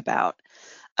to think about.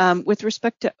 With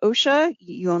respect to OSHA,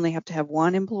 you only have to have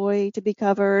one employee to be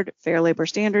covered. Fair Labor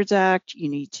Standards Act, you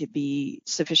need to be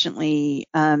sufficiently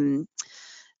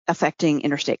affecting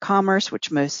interstate commerce,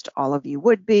 which most all of you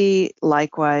would be,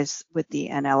 likewise with the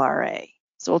NLRA.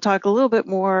 So we'll talk a little bit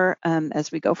more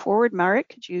as we go forward. Marit,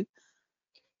 could you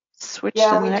switch to the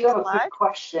next slide? Yeah, we do have a quick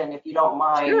question, if you don't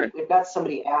mind. Sure. We've got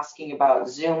somebody asking about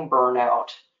Zoom burnout,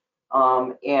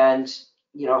 and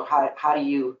how do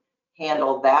you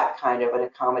handle that kind of an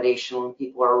accommodation when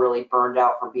people are really burned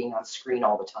out from being on screen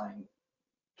all the time?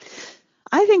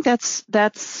 I think that's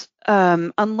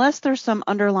unless there's some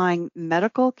underlying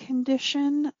medical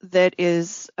condition that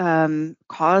is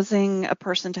causing a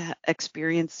person to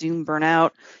experience Zoom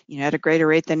burnout, at a greater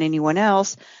rate than anyone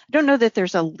else. I don't know that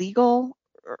there's a legal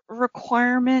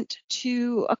requirement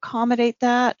to accommodate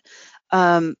that,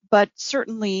 but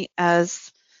certainly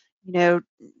as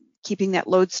keeping that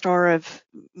lodestar of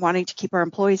wanting to keep our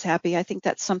employees happy, I think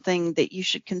that's something that you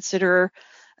should consider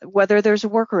whether there's a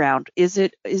workaround. Is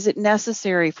it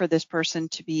necessary for this person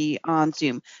to be on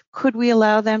Zoom? Could we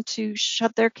allow them to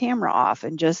shut their camera off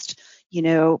and just,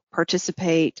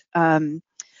 participate with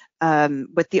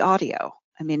the audio?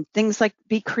 I mean, things like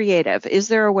be creative. Is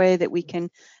there a way that we can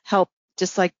help,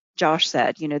 just like Josh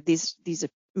said, these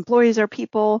employees are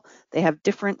people, they have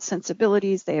different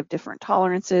sensibilities, they have different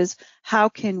tolerances. How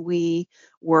can we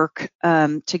work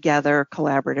together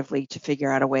collaboratively to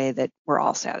figure out a way that we're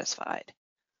all satisfied?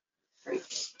 Great,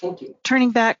 thank you. Turning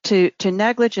back to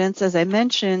negligence, as I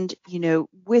mentioned,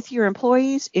 with your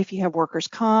employees, if you have workers'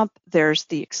 comp, there's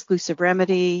the exclusive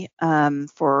remedy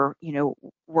for,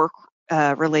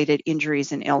 work-related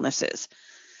injuries and illnesses.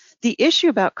 The issue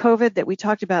about COVID that we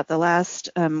talked about the last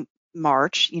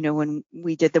March, when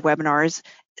we did the webinars,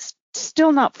 is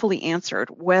still not fully answered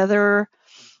whether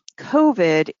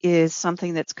COVID is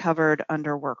something that's covered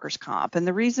under workers' comp. And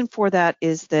the reason for that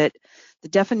is that the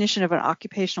definition of an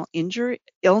occupational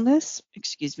illness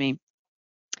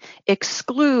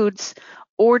excludes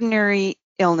ordinary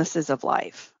illnesses of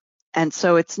life. And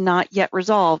so it's not yet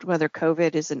resolved whether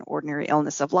COVID is an ordinary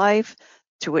illness of life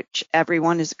to which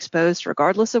everyone is exposed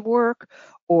regardless of work,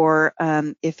 or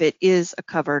if it is a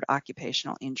covered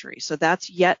occupational injury. So that's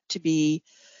yet to be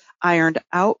ironed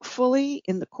out fully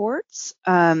in the courts.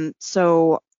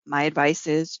 So my advice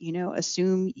is,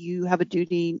 assume you have a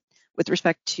duty with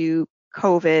respect to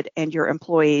COVID and your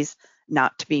employees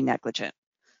not to be negligent.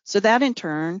 So that in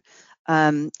turn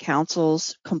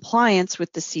counsels compliance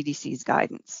with the CDC's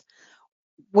guidance.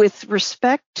 With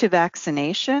respect to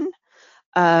vaccination,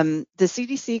 the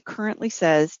CDC currently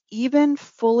says even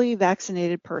fully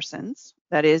vaccinated persons,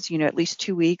 that is, at least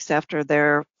 2 weeks after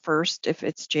their first, if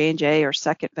it's J&J, or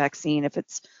second vaccine, if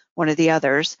it's one of the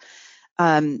others,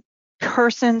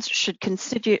 persons should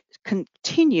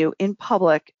continue in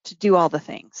public to do all the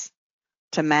things,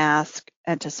 to mask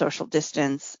and to social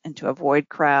distance and to avoid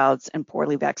crowds and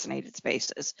poorly vaccinated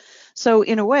spaces. So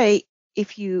in a way,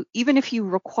 even if you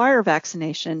require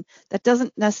vaccination, that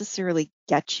doesn't necessarily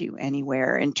get you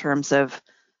anywhere in terms of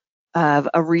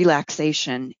a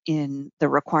relaxation in the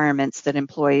requirements that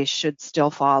employees should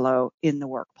still follow in the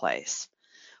workplace.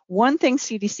 One thing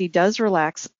CDC does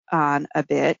relax on a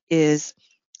bit is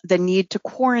the need to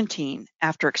quarantine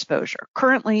after exposure.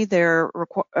 Currently, their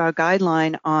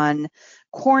guideline on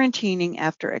quarantining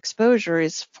after exposure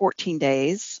is 14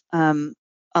 days,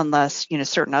 unless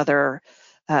certain other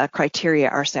criteria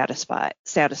are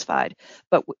satisfied.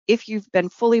 But if you've been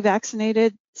fully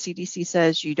vaccinated, CDC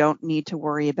says you don't need to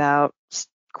worry about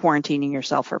quarantining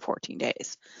yourself for 14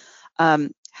 days.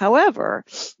 However,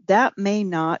 that may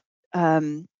not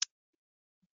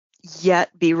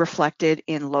yet be reflected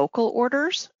in local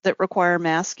orders that require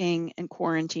masking and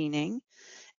quarantining,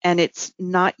 and it's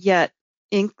not yet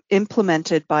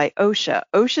implemented by OSHA.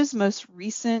 OSHA's most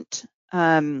recent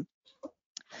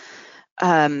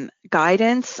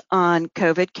guidance on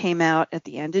COVID came out at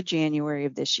the end of January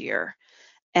of this year.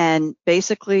 And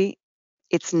basically,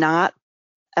 it's not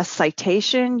a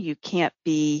citation. You can't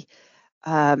be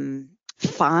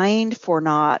fined for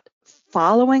not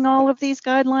following all of these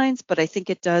guidelines, but I think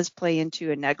it does play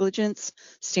into a negligence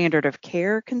standard of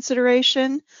care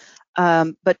consideration.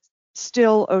 But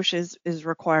still, OSHA is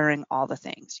requiring all the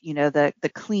things,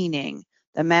 the cleaning,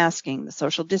 the masking, the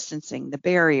social distancing, the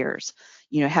barriers,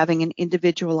 having an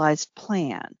individualized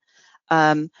plan.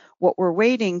 What we're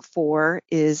waiting for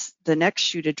is the next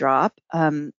shoe to drop.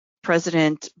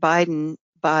 President Biden,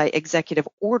 by executive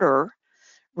order,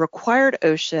 required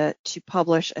OSHA to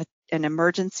publish an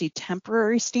emergency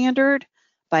temporary standard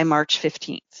by March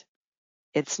 15th.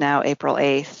 It's now April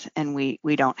 8th, and we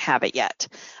don't have it yet.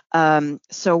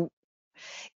 So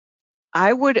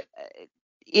I would,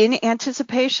 in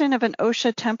anticipation of an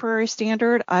OSHA temporary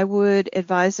standard, I would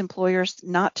advise employers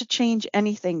not to change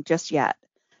anything just yet,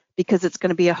 because it's going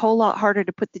to be a whole lot harder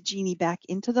to put the genie back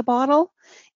into the bottle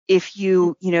if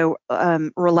you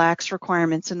relax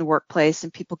requirements in the workplace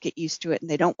and people get used to it and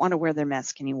they don't want to wear their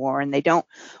mask anymore and they don't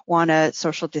want to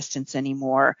social distance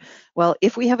anymore. Well,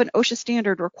 if we have an OSHA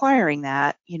standard requiring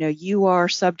that, you are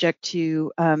subject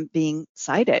to being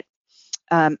cited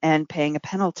and paying a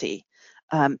penalty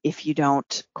if you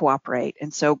don't cooperate.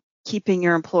 And so keeping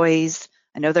your employees,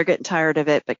 I know they're getting tired of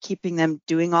it, but keeping them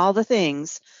doing all the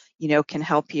things, can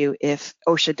help you if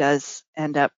OSHA does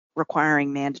end up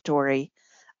requiring mandatory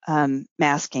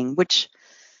masking, which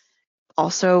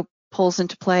also pulls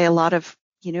into play a lot of,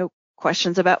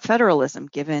 questions about federalism,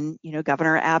 given,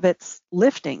 Governor Abbott's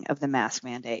lifting of the mask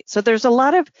mandate. So there's a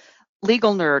lot of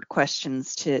legal nerd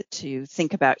questions to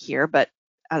think about here, but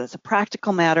as a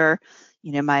practical matter,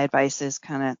 my advice is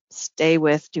kind of stay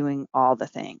with doing all the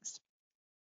things.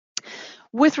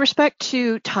 With respect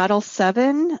to Title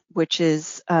VII, which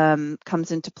is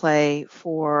comes into play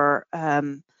for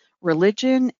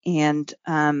religion and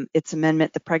its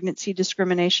amendment, the Pregnancy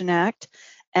Discrimination Act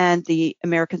and the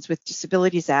Americans with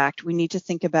Disabilities Act, we need to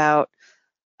think about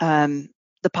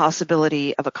the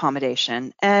possibility of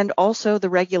accommodation and also the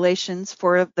regulations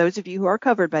for those of you who are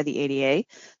covered by the ADA.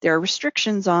 There are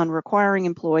restrictions on requiring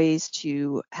employees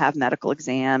to have medical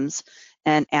exams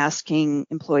and asking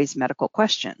employees medical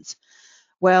questions.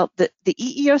 Well, the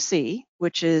EEOC,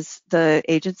 which is the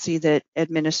agency that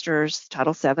administers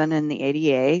Title VII and the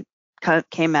ADA,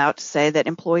 came out to say that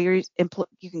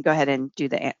you can go ahead and do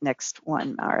the next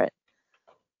one, Marit.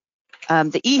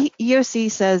 The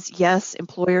EEOC says, yes,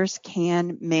 employers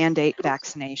can mandate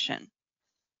vaccination,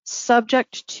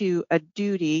 subject to a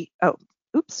duty. Oh,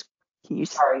 oops. Can you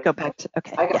go back to,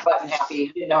 okay. I got button happy.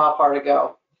 Didn't know how far to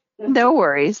go. No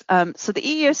worries. So the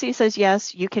EEOC says,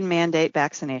 yes, you can mandate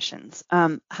vaccinations.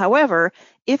 However,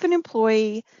 if an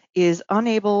employee is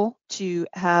unable to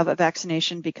have a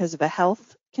vaccination because of a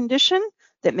health condition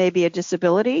that may be a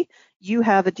disability, you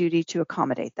have a duty to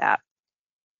accommodate that.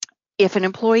 If an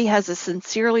employee has a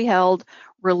sincerely held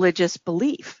religious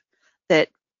belief that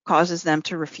causes them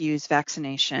to refuse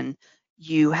vaccination,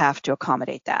 you have to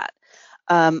accommodate that.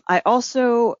 I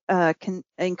also can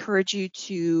encourage you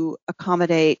to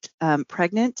accommodate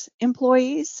pregnant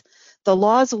employees. The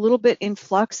law is a little bit in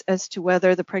flux as to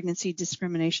whether the Pregnancy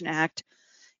Discrimination Act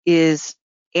is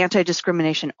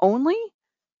anti-discrimination only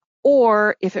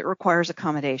or if it requires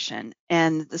accommodation.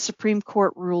 And the Supreme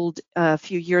Court ruled a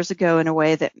few years ago in a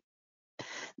way that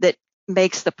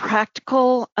makes the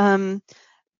practical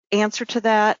answer to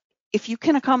that. If you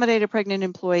can accommodate a pregnant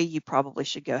employee, you probably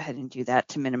should go ahead and do that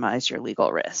to minimize your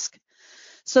legal risk.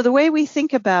 So the way we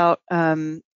think about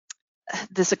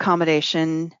this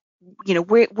accommodation,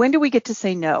 when do we get to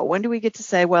say no? When do we get to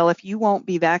say, well, if you won't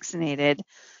be vaccinated,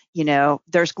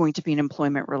 there's going to be an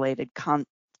employment-related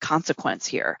consequence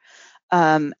here.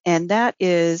 And that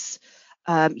is,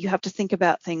 you have to think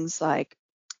about things like,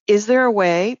 is there a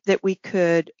way that we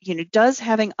could, does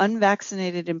having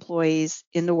unvaccinated employees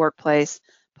in the workplace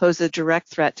pose a direct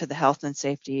threat to the health and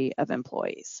safety of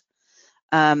employees?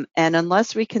 And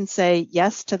unless we can say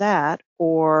yes to that,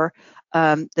 or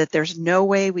that there's no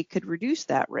way we could reduce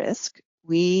that risk,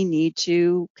 we need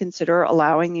to consider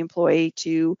allowing the employee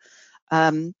to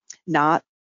not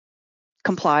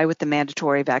comply with the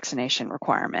mandatory vaccination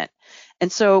requirement.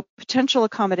 And so potential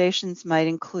accommodations might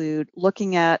include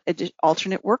looking at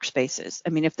alternate workspaces. I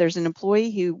mean, if there's an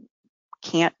employee who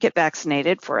can't get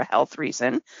vaccinated for a health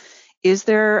reason, is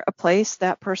there a place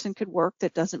that person could work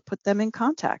that doesn't put them in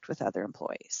contact with other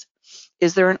employees?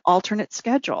 Is there an alternate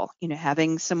schedule?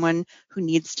 Having someone who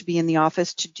needs to be in the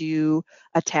office to do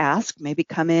a task, maybe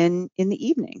come in the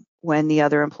evening when the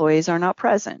other employees are not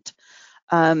present.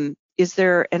 Is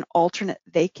there an alternate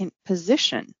vacant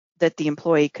position that the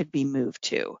employee could be moved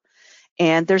to?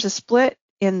 And there's a split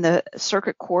in the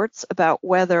circuit courts about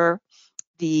whether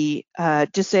the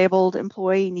disabled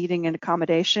employee needing an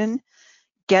accommodation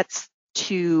gets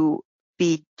to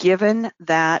be given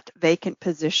that vacant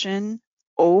position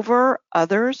over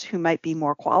others who might be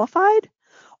more qualified,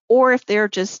 or if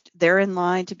they're in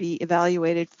line to be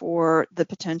evaluated for the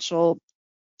potential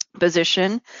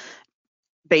position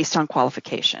based on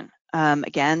qualification.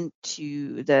 Again,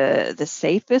 to the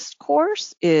safest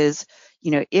course is,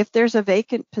 if there's a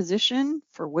vacant position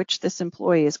for which this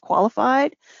employee is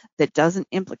qualified that doesn't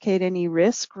implicate any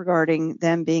risk regarding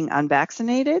them being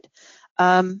unvaccinated,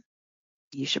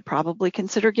 you should probably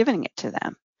consider giving it to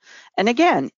them. And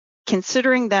again,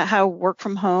 considering that how work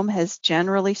from home has,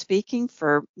 generally speaking,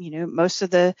 for most of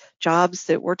the jobs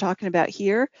that we're talking about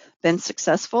here, been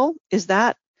successful, is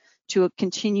that to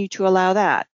continue to allow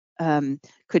that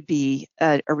could be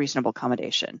a reasonable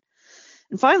accommodation.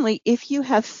 And finally, if you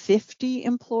have 50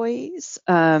 employees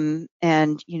and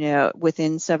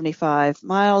within 75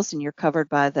 miles and you're covered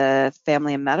by the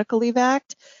Family and Medical Leave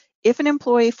Act, if an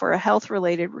employee for a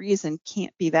health-related reason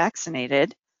can't be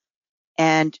vaccinated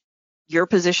and your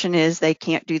position is they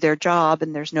can't do their job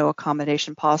and there's no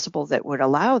accommodation possible that would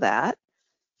allow that,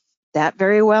 that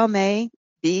very well may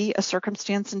be a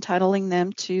circumstance entitling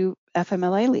them to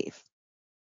FMLA leave.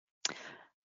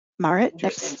 Marit,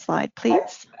 next slide,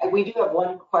 please. We do have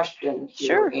one question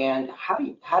here. Sure. And how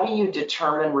do you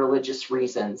determine religious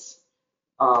reasons?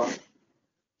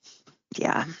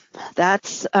 Yeah,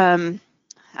 that's, I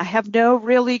have no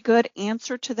really good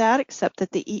answer to that, except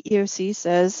that the EEOC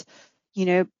says,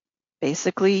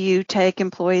 basically you take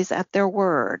employees at their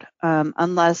word,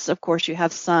 unless, of course, you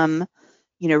have some,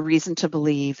 reason to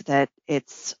believe that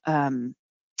it's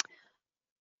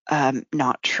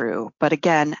not true. But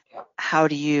again, how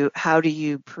do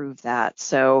you prove that?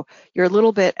 So you're a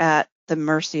little bit at the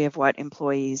mercy of what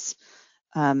employees.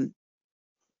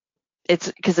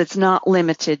 It's because it's not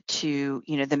limited to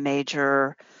the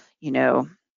major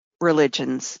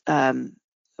religions,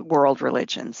 world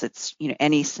religions. It's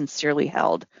any sincerely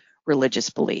held religious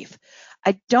belief.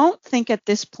 I don't think at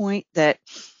this point that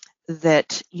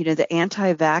the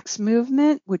anti-vax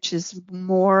movement, which is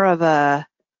more of a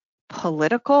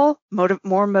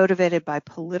more motivated by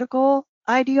political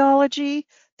ideology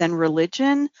than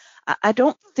religion, I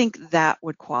don't think that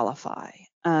would qualify.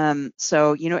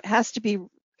 So it has to be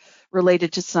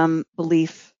related to some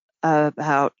belief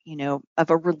about of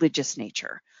a religious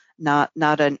nature, not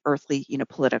an earthly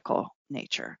political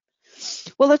nature.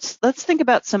 Well, let's think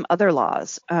about some other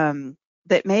laws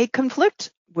that may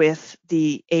conflict with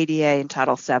the ADA and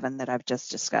Title VII that I've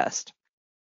just discussed.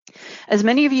 As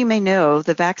many of you may know,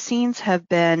 the vaccines have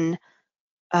been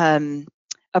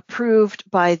approved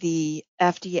by the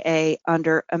FDA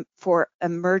for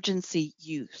emergency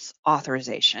use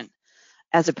authorization,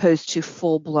 as opposed to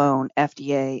full-blown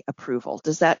FDA approval.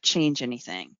 Does that change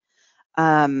anything?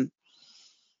 And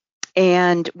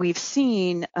we've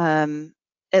seen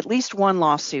at least one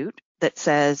lawsuit that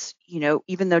says,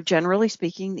 even though generally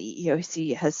speaking, the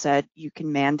EEOC has said you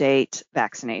can mandate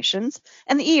vaccinations,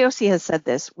 and the EEOC has said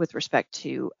this with respect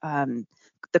to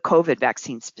the COVID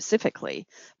vaccine specifically,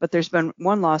 but there's been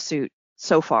one lawsuit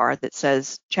so far that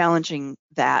says challenging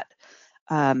that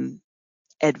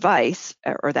advice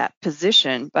or that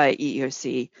position by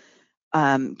EEOC,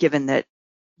 given that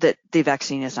the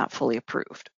vaccine is not fully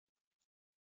approved.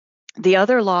 The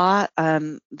other law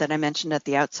that I mentioned at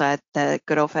the outside, the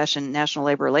good old-fashioned National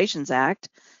Labor Relations Act,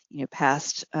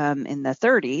 passed in the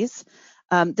 30s.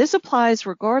 This applies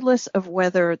regardless of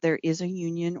whether there is a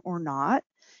union or not.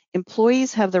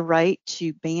 Employees have the right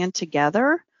to band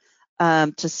together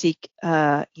to seek,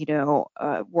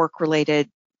 work-related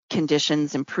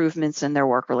conditions, improvements in their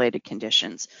work-related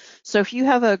conditions. So if you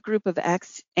have a group of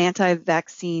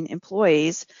anti-vaccine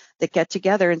employees that get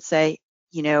together and say,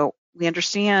 we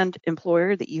understand,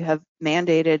 employer, that you have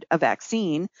mandated a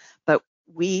vaccine, but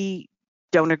we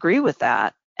don't agree with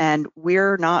that, and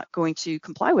we're not going to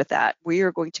comply with that. We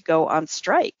are going to go on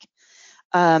strike.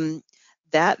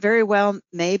 That very well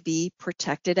may be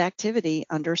protected activity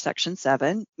under Section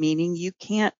 7, meaning you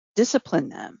can't discipline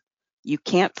them. You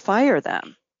can't fire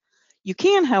them. You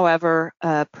can, however,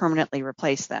 permanently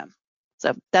replace them.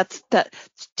 So that's that.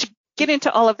 To get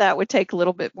into all of that would take a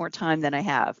little bit more time than I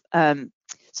have.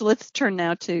 So let's turn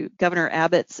now to Governor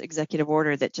Abbott's executive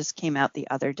order that just came out the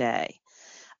other day.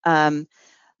 And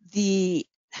this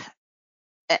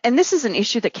is an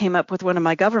issue that came up with one of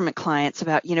my government clients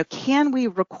about, can we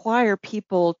require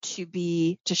people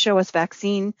to show us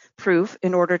vaccine proof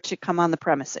in order to come on the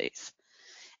premises?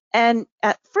 And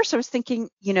at first I was thinking,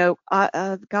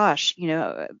 gosh,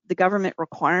 the government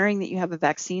requiring that you have a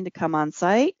vaccine to come on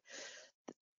site,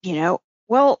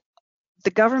 well,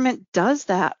 the government does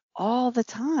that all the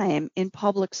time in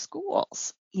public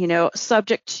schools,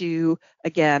 subject to,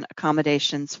 again,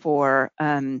 accommodations for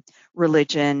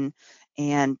religion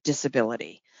and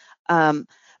disability.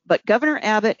 But Governor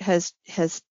Abbott has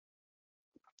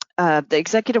the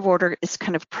executive order is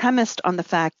kind of premised on the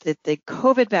fact that the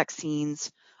COVID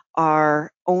vaccines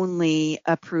are only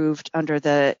approved under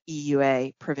the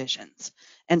EUA provisions.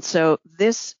 And so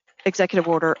this executive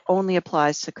order only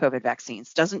applies to COVID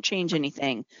vaccines, doesn't change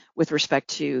anything with respect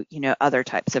to, other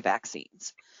types of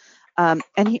vaccines.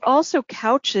 And he also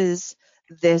couches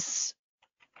this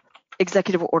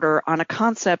executive order on a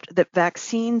concept that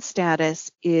vaccine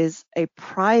status is a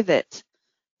private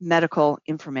medical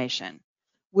information,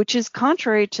 which is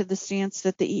contrary to the stance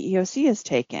that the EEOC has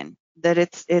taken, that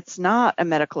it's not a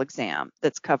medical exam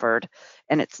that's covered,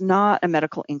 and it's not a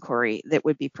medical inquiry that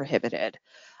would be prohibited.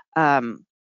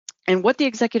 And what the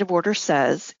executive order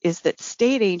says is that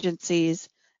state agencies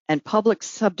and public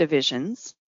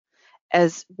subdivisions,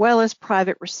 as well as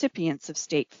private recipients of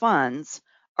state funds,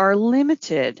 are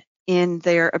limited in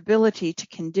their ability to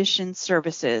condition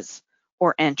services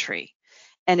or entry.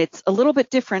 And it's a little bit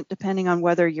different depending on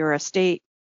whether you're a state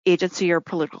agency or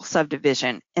political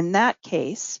subdivision. In that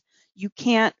case, you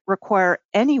can't require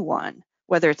anyone,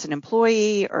 whether it's an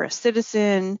employee or a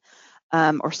citizen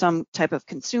or some type of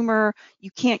consumer,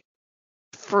 you can't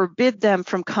forbid them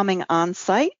from coming on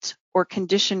site or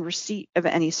condition receipt of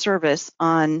any service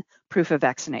on proof of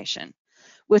vaccination.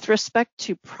 With respect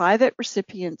to private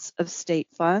recipients of state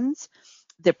funds,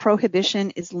 the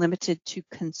prohibition is limited to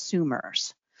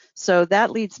consumers. So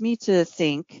that leads me to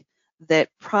think that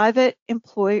private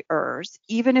employers,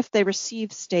 even if they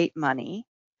receive state money,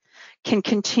 can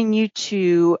continue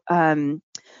to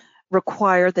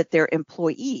require that their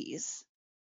employees,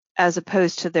 as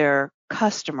opposed to their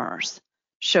customers,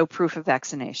 show proof of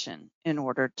vaccination in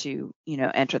order to,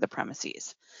 enter the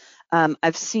premises.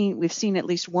 We've seen at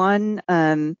least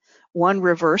one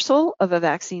reversal of a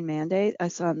vaccine mandate. I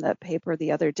saw in the paper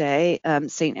the other day,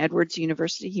 St. Edward's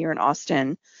University here in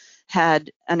Austin had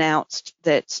announced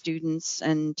that students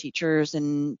and teachers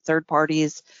and third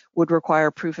parties would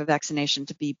require proof of vaccination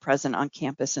to be present on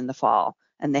campus in the fall,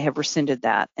 and they have rescinded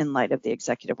that in light of the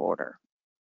executive order.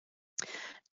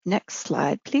 Next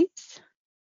slide, please.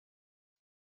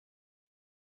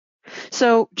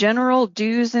 So general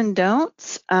do's and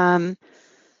don'ts.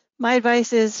 My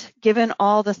advice is, given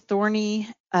all the thorny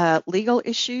legal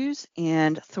issues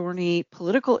and thorny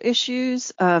political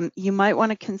issues, you might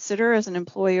want to consider as an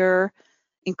employer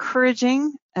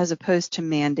encouraging as opposed to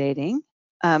mandating.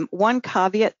 One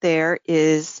caveat there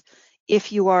is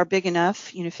if you are big enough,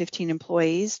 15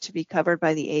 employees to be covered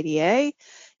by the ADA,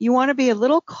 you want to be a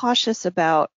little cautious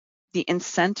about the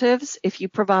incentives if you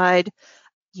provide,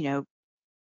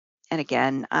 and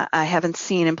again, I haven't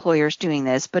seen employers doing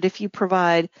this, but if you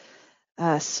provide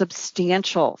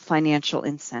substantial financial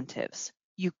incentives,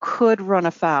 you could run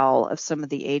afoul of some of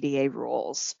the ADA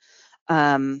rules.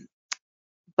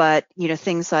 But,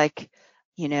 things like,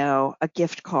 a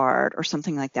gift card or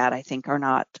something like that, I think are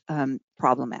not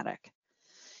problematic.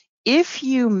 If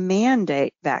you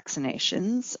mandate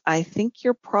vaccinations, I think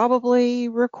you're probably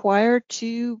required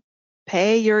to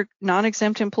pay your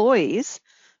non-exempt employees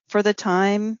for the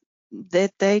time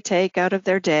that they take out of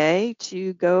their day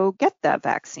to go get that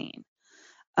vaccine.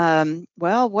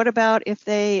 Well, what about if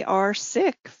they are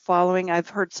sick following? I've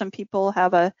heard some people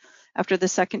have after the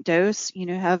second dose,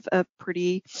 have a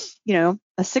pretty,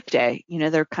 a sick day.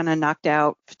 They're kind of knocked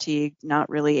out, fatigued, not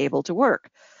really able to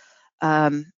work.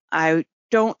 I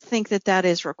don't think that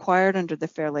is required under the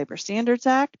Fair Labor Standards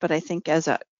Act, but I think as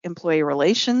a employee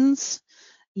relations,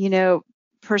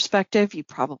 perspective, you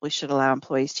probably should allow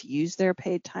employees to use their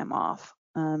paid time off.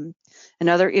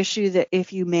 Another issue that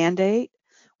if you mandate,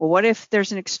 well, what if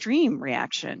there's an extreme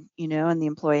reaction, and the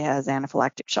employee has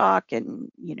anaphylactic shock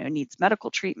and, needs medical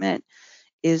treatment?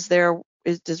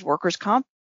 Does workers' comp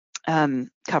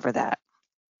cover that?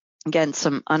 Again,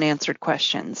 some unanswered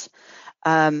questions.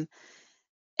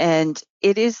 And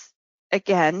it is,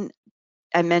 again,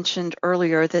 I mentioned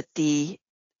earlier that the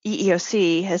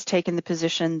EEOC has taken the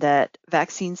position that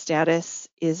vaccine status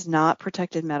is not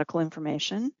protected medical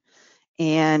information,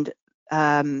 and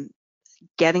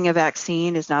getting a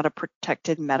vaccine is not a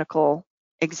protected medical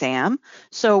exam.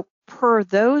 So per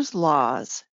those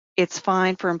laws, it's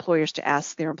fine for employers to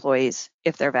ask their employees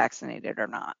if they're vaccinated or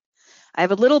not. I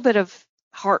have a little bit of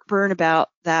heartburn about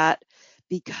that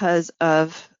because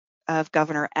of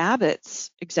Governor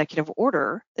Abbott's executive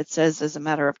order that says, as a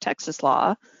matter of Texas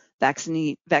law,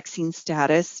 vaccine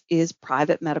status is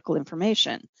private medical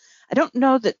information. I don't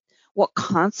know what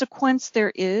consequence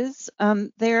there is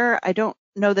there. I don't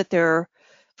know that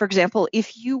for example,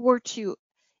 if you were to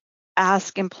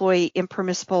ask employee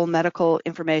impermissible medical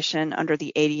information under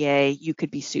the ADA, you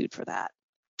could be sued for that.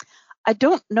 I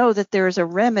don't know that there is a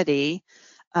remedy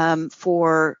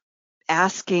for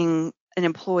asking an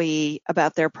employee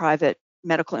about their private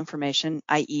medical information,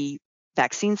 i.e.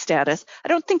 vaccine status, I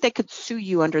don't think they could sue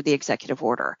you under the executive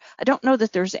order. I don't know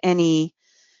that there's any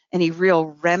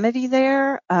real remedy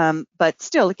there, but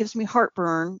still, it gives me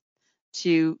heartburn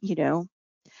to,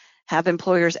 have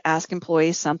employers ask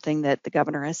employees something that the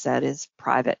governor has said is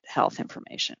private health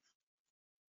information.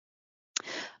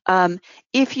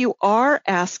 If you are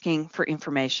asking for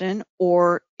information,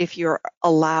 or if you're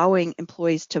allowing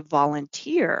employees to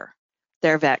volunteer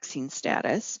their vaccine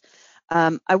status,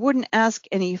 I wouldn't ask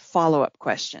any follow-up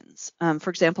questions. For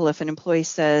example, if an employee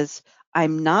says,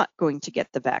 I'm not going to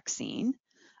get the vaccine,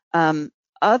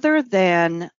 other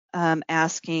than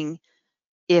asking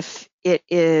if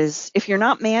you're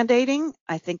not mandating,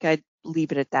 I think I'd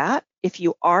leave it at that. If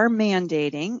you are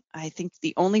mandating, I think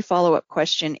the only follow-up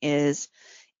question is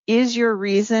your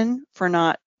reason for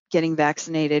not getting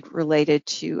vaccinated related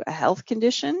to a health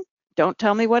condition? Don't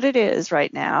tell me what it is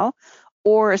right now,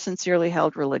 or a sincerely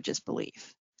held religious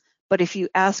belief. But if you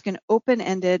ask an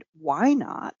open-ended why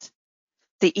not,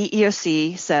 the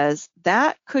EEOC says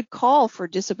that could call for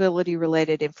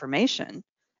disability-related information,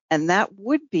 and that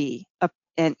would be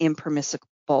an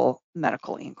impermissible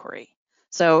medical inquiry.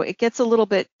 So it gets a little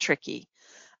bit tricky.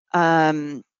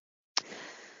 Again,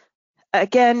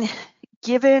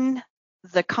 given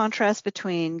the contrast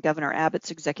between Governor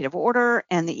Abbott's executive order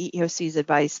and the EEOC's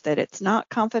advice that it's not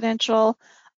confidential,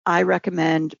 I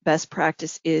recommend best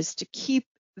practice is to keep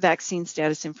vaccine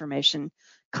status information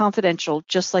confidential,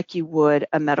 just like you would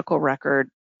a medical record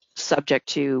subject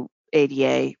to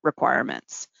ADA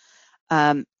requirements.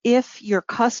 If your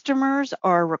customers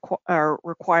are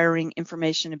requiring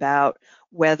information about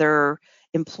whether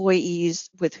employees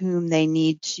with whom they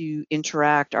need to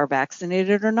interact are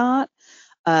vaccinated or not,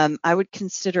 I would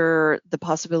consider the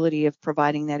possibility of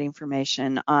providing that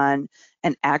information on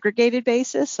an aggregated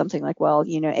basis, something like, well,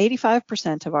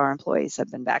 85% of our employees have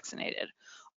been vaccinated,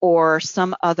 or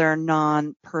some other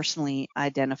non-personally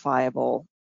identifiable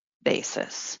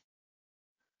basis.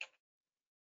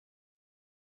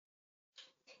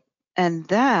 And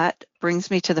that brings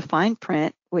me to the fine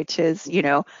print, which is,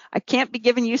 I can't be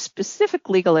giving you specific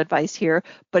legal advice here,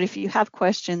 but if you have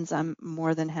questions, I'm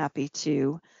more than happy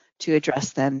to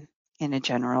address them in a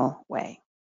general way.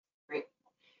 Great.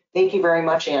 Thank you very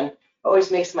much, Ann. Always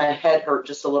makes my head hurt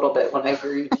just a little bit when I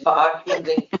hear you talk and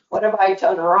think, what have I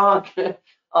done wrong?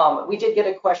 We did get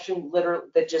a question literally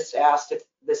that just asked if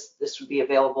this would be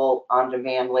available on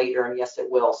demand later, and yes,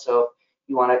 it will. So if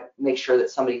you want to make sure that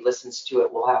somebody listens to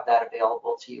it, we'll have that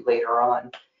available to you later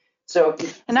on. So,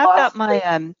 and I've got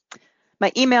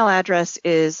my email address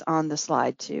is on the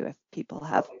slide too, if people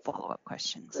have follow-up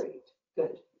questions. Great,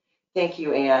 good. Thank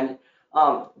you, Ann.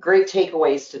 Great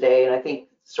takeaways today, and I think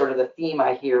sort of the theme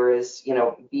I hear is,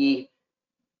 be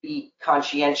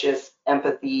conscientious,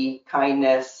 empathy,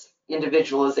 kindness,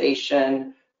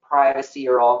 individualization, privacy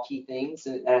are all key things,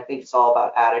 and I think it's all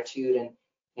about attitude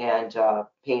and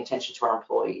paying attention to our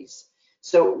employees.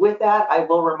 So with that, I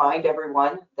will remind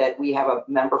everyone that we have a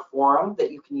member forum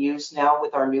that you can use now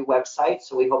with our new website.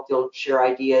 So we hope you'll share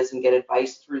ideas and get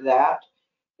advice through that.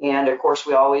 And of course,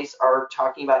 we always are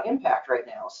talking about impact right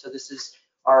now. So this is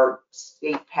our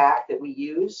state PAC that we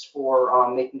use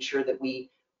for making sure that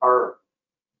we are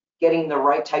getting the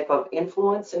right type of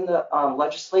influence in the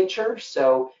legislature.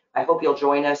 So I hope you'll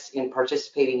join us in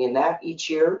participating in that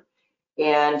each year.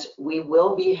 And we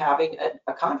will be having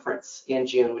a conference in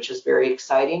June, which is very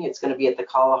exciting. It's going to be at the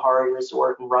Kalahari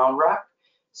Resort in Round Rock.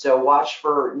 So watch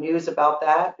for news about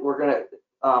that. We're going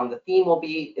to, the theme will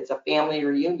be, it's a family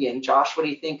reunion. Josh, what do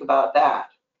you think about that?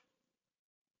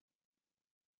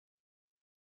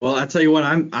 Well, I tell you what,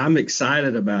 I'm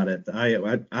excited about it.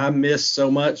 I missed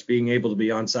so much being able to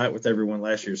be on site with everyone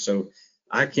last year, so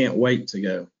I can't wait to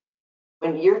go.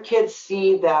 When your kids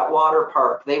see that water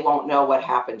park, they won't know what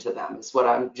happened to them, is what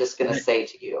I'm just going to say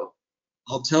to you.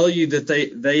 I'll tell you that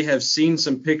they have seen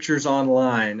some pictures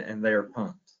online and they are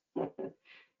pumped.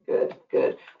 Good,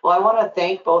 good. Well, I want to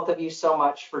thank both of you so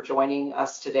much for joining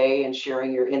us today and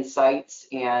sharing your insights.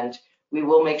 And we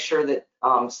will make sure that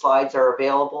slides are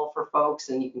available for folks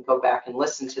and you can go back and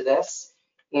listen to this.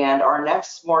 And our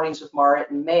next Mornings with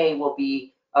Marit in May will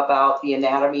be about the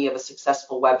anatomy of a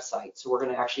successful website. So we're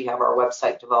going to actually have our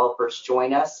website developers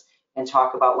join us and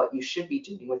talk about what you should be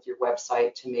doing with your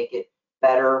website to make it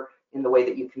better in the way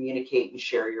that you communicate and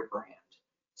share your brand.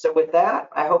 So with that,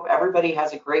 I hope everybody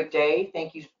has a great day.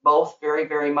 Thank you both very,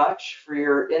 very much for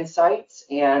your insights,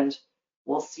 and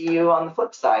we'll see you on the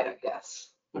flip side, I guess.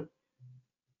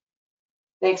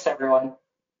 Thanks, everyone.